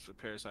petitions for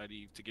Parasite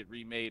Eve to get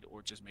remade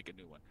or just make a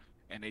new one,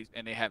 and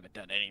they haven't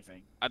done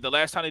anything. The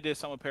last time they did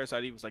something with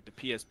Parasite Eve was like the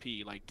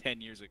PSP, like 10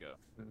 years ago,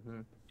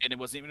 and it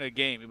wasn't even a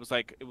game. It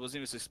wasn't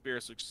even a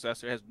spiritual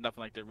successor. It has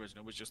nothing like the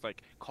original. It was just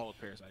like called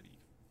Parasite Eve.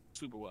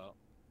 Super wild.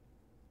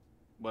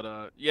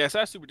 But yeah, so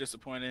that's super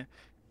disappointing.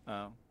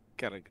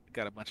 Got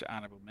a bunch of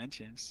honorable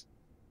mentions.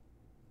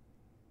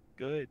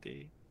 Good,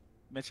 dude.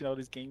 Mention all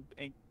these game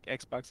and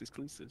Xbox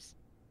exclusives.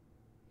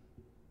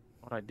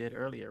 What I did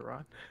earlier,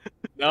 Ron.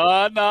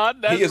 No,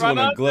 he just want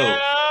to gloat.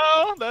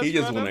 He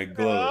just want to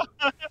gloat.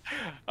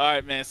 All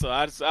right, man. So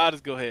I'll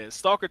just go ahead.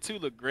 Stalker 2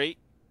 looked great.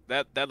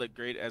 That looked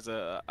great as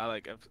I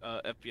like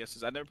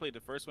FPSs. I never played the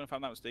first one. If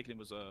I'm not mistaken, it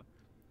was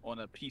on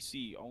a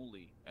PC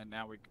only, and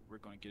now we're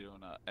going to get it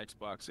on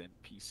Xbox and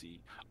PC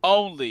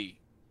only.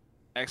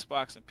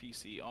 Xbox and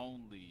PC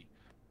only.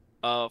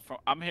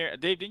 I'm here,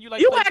 Dave. Didn't you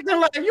like? You acting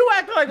like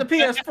the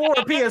PS4 or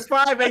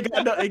PS5 ain't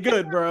got nothing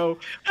good, bro.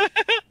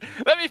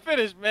 Let me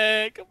finish,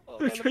 man. Come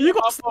on. Man.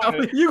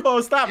 You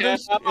gonna stop yeah,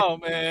 this? Come on,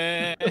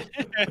 man.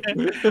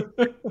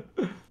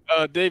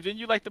 Dave, didn't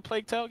you like the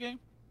Plague Tale game?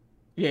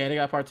 Yeah, they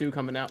got part 2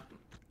 coming out.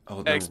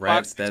 Oh, the Xbox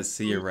rats that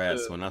see your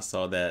rats. When I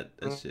saw that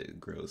shit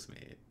gross,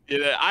 man.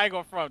 Yeah, I ain't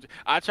gonna front.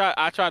 I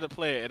tried to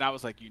play it, and I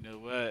was like, you know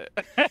what?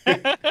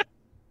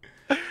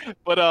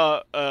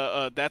 But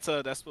that's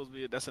supposed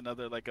to be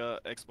another like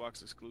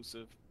Xbox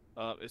exclusive.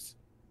 It's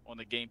on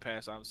the Game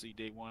Pass, obviously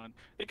day one.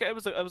 It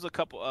was a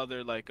couple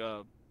other like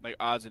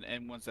odds and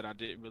end ones that I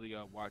didn't really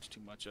watch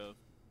too much of.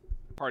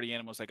 Party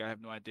Animals, like I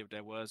have no idea what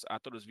that was. I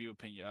thought it was Viva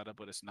Pinata,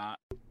 but it's not.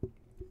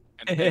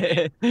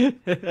 I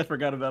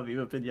forgot about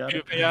Viva Pinata.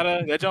 Viva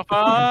Pinata, that jump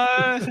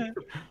on.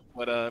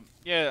 But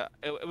yeah,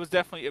 it was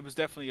definitely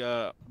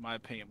in my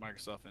opinion,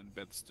 Microsoft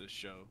embeds the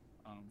show.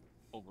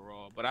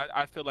 Overall, but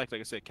I feel like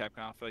I said, Capcom,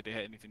 I feel like they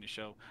had anything to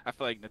show. I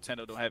feel like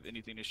Nintendo don't have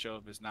anything to show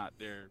if it's not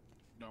their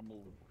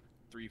normal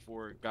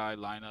 3-4 guy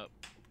lineup.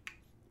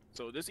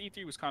 So this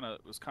E3 was kind of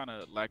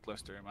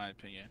lackluster in my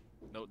opinion.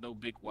 No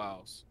big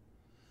wows.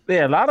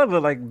 Yeah, a lot of the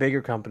like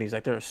bigger companies,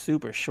 like they're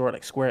super short,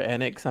 like Square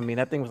Enix. I mean,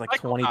 that thing was like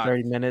 20,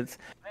 30 minutes.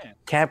 Man.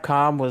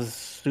 Capcom was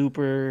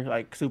super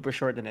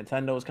short. The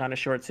Nintendo was kind of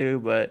short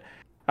too, but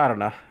I don't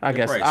know. I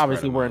guess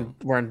obviously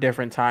we're in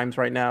different times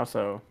right now,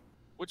 so.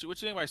 What you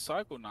think about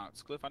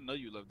Psychonauts, Cliff? I know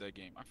you love that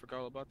game. I forgot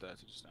all about that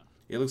just now.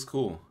 It looks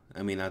cool.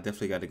 I mean, I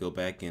definitely got to go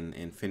back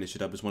and finish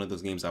it up. It's one of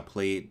those games I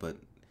played, but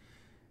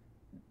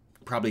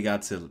probably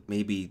got to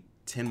maybe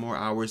 10 more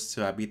hours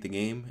till I beat the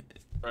game.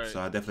 Right. So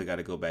I definitely got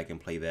to go back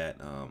and play that.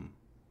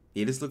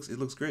 Yeah, it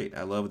looks great.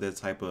 I love that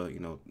type of,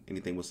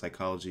 anything with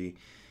psychology,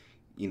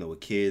 with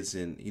kids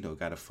and,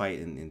 got to fight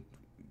and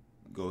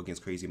go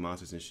against crazy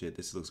monsters and shit.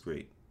 This looks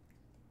great.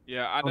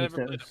 Yeah, I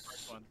never played the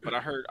first one, but I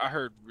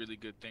heard really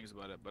good things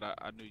about it. But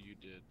I knew you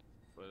did.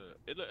 But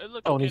it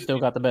looked. Oh, and he still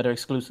got the better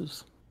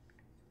exclusives.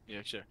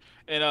 Yeah, sure.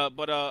 And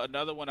but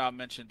another one I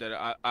mentioned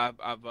that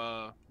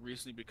I've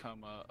recently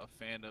become a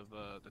fan of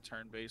the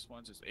turn-based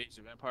ones is Age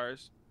of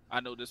Empires. I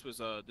know this was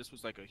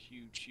like a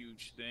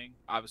huge thing.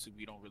 Obviously,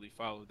 we don't really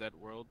follow that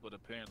world, but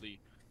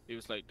apparently it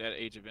was like that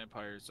Age of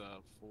Empires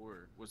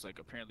 4 was like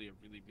apparently a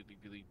really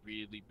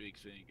big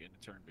thing in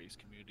the turn-based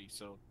community.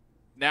 So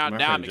now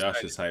I'm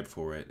Josh excited. is hyped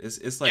for it.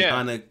 It's like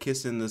kind of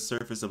kissing the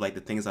surface of like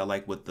the things I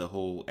like with the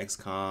whole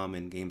XCOM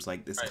and games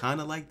like this,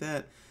 kind of like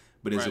that,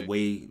 but it's a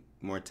way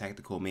more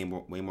tactical, way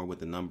more with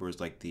the numbers,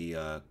 like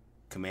the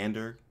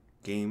Commander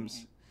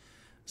games.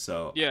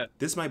 So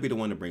this might be the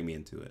one to bring me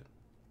into it.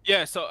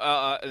 Yeah, so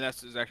and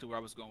that's exactly where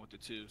I was going with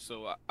it too.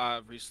 So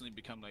I've recently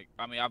become like,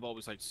 I mean, I've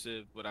always liked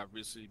Civ, but I've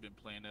recently been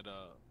playing it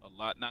a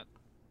lot. Not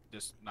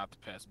the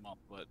past month,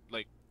 but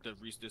like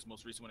this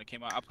most recent when it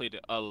came out, I played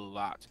it a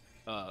lot,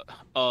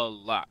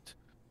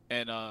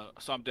 and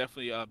so I'm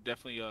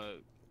definitely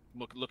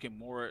looking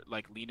more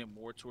like leaning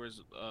more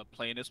towards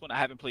playing this one. I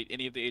haven't played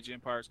any of the Age of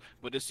Empires,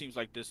 but this seems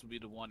like this will be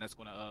the one that's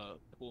gonna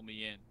pull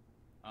me in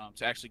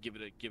to actually give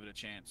it a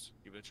chance,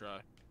 give it a try.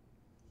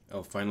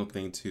 Oh, final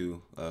thing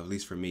too, at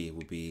least for me,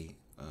 will be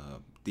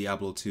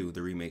Diablo 2,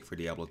 the remake for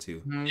Diablo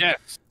 2.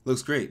 Yes.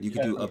 Looks great. You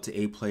can do up to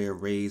 8-player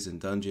raids and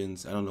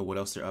dungeons. I don't know what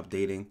else they're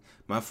updating.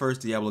 My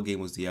first Diablo game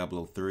was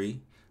Diablo 3,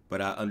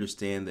 but I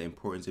understand the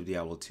importance of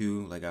Diablo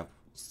 2. Like, I've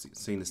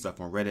seen the stuff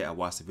on Reddit. I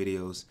watched the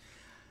videos.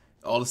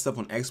 All the stuff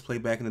on X-Play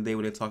back in the day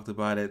when they talked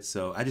about it.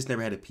 So I just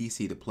never had a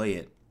PC to play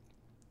it.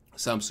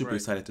 So I'm super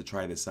excited to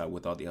try this out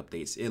with all the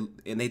updates.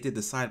 And they did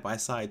the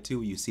side-by-side,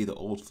 too. You see the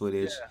old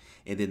footage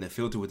and then the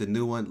filter with the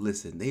new one.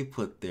 Listen, they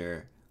put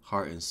their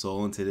heart and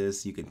soul into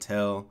this. You can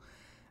tell.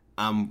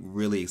 I'm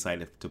really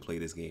excited to play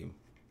this game.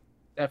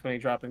 Definitely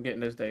dropping, getting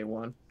this day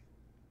one.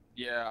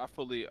 Yeah, I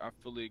fully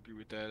agree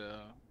with that.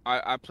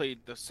 I played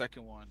the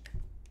second one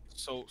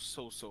so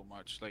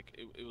much. Like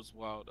it was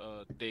wild.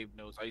 Dave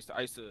knows.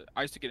 I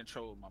used to get in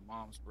trouble with my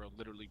mom's, bro,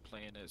 literally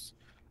playing this.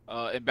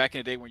 And back in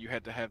the day when you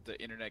had to have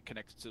the internet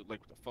connected to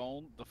like the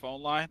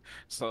phone line,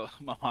 so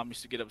my mom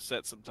used to get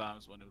upset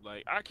sometimes when it was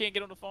like, I can't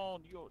get on the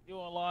phone, you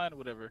online or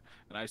whatever.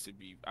 And I used to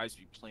be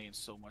playing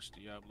so much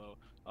Diablo.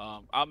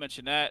 I'll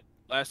mention that.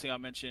 Last thing I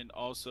mentioned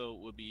also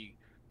would be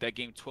that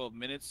game 12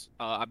 Minutes.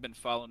 I've been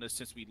following this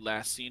since we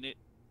last seen it.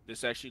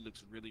 This actually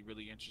looks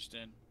really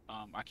interesting.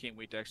 I can't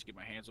wait to actually get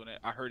my hands on it.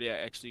 I heard it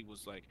actually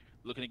was like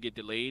looking to get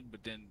delayed,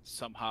 but then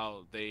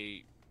somehow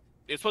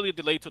it's probably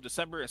delayed till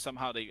December, and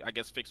somehow they, I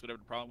guess, fixed whatever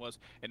the problem was,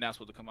 and now it's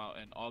supposed to come out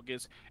in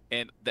August.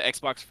 And the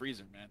Xbox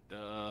freezer, man,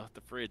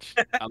 the fridge.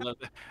 I love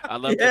that. I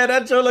love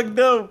that show look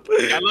dope.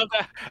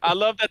 I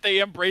love that they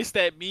embraced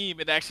that meme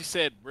and actually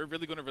said, we're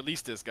really going to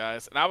release this,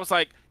 guys. And I was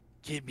like,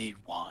 give me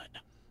one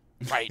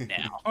right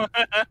now.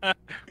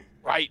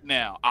 Right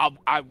now.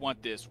 I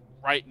want this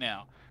right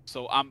now.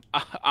 So I'm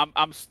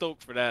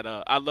stoked for that.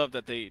 I love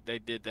that they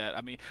did that.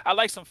 I mean, I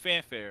like some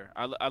fanfare.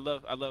 I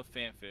love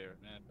fanfare,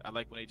 man. I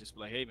like when they just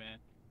be like, hey, man,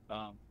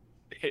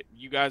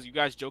 you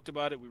guys joked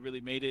about it. We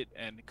really made it,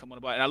 and come on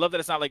about it. And I love that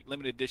it's not like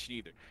limited edition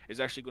either. It's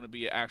actually going to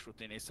be an actual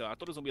thing they sell. I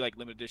thought it was going to be like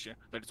limited edition,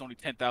 but it's only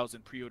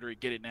 10,000 pre-order it,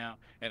 get it now,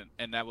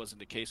 and that wasn't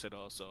the case at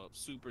all. So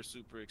super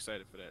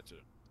excited for that too.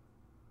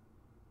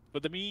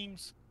 But the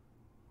memes.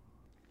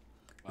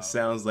 It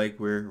sounds like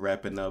we're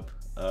wrapping up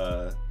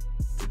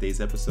today's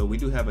episode. We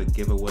do have a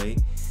giveaway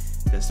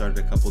that started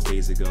a couple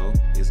days ago.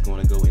 It's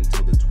going to go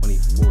until the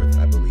 24th,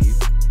 I believe,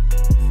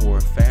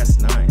 for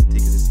Fast 9.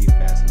 Tickets to see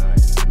Fast 9.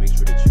 So make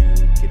sure that you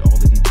get all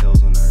the details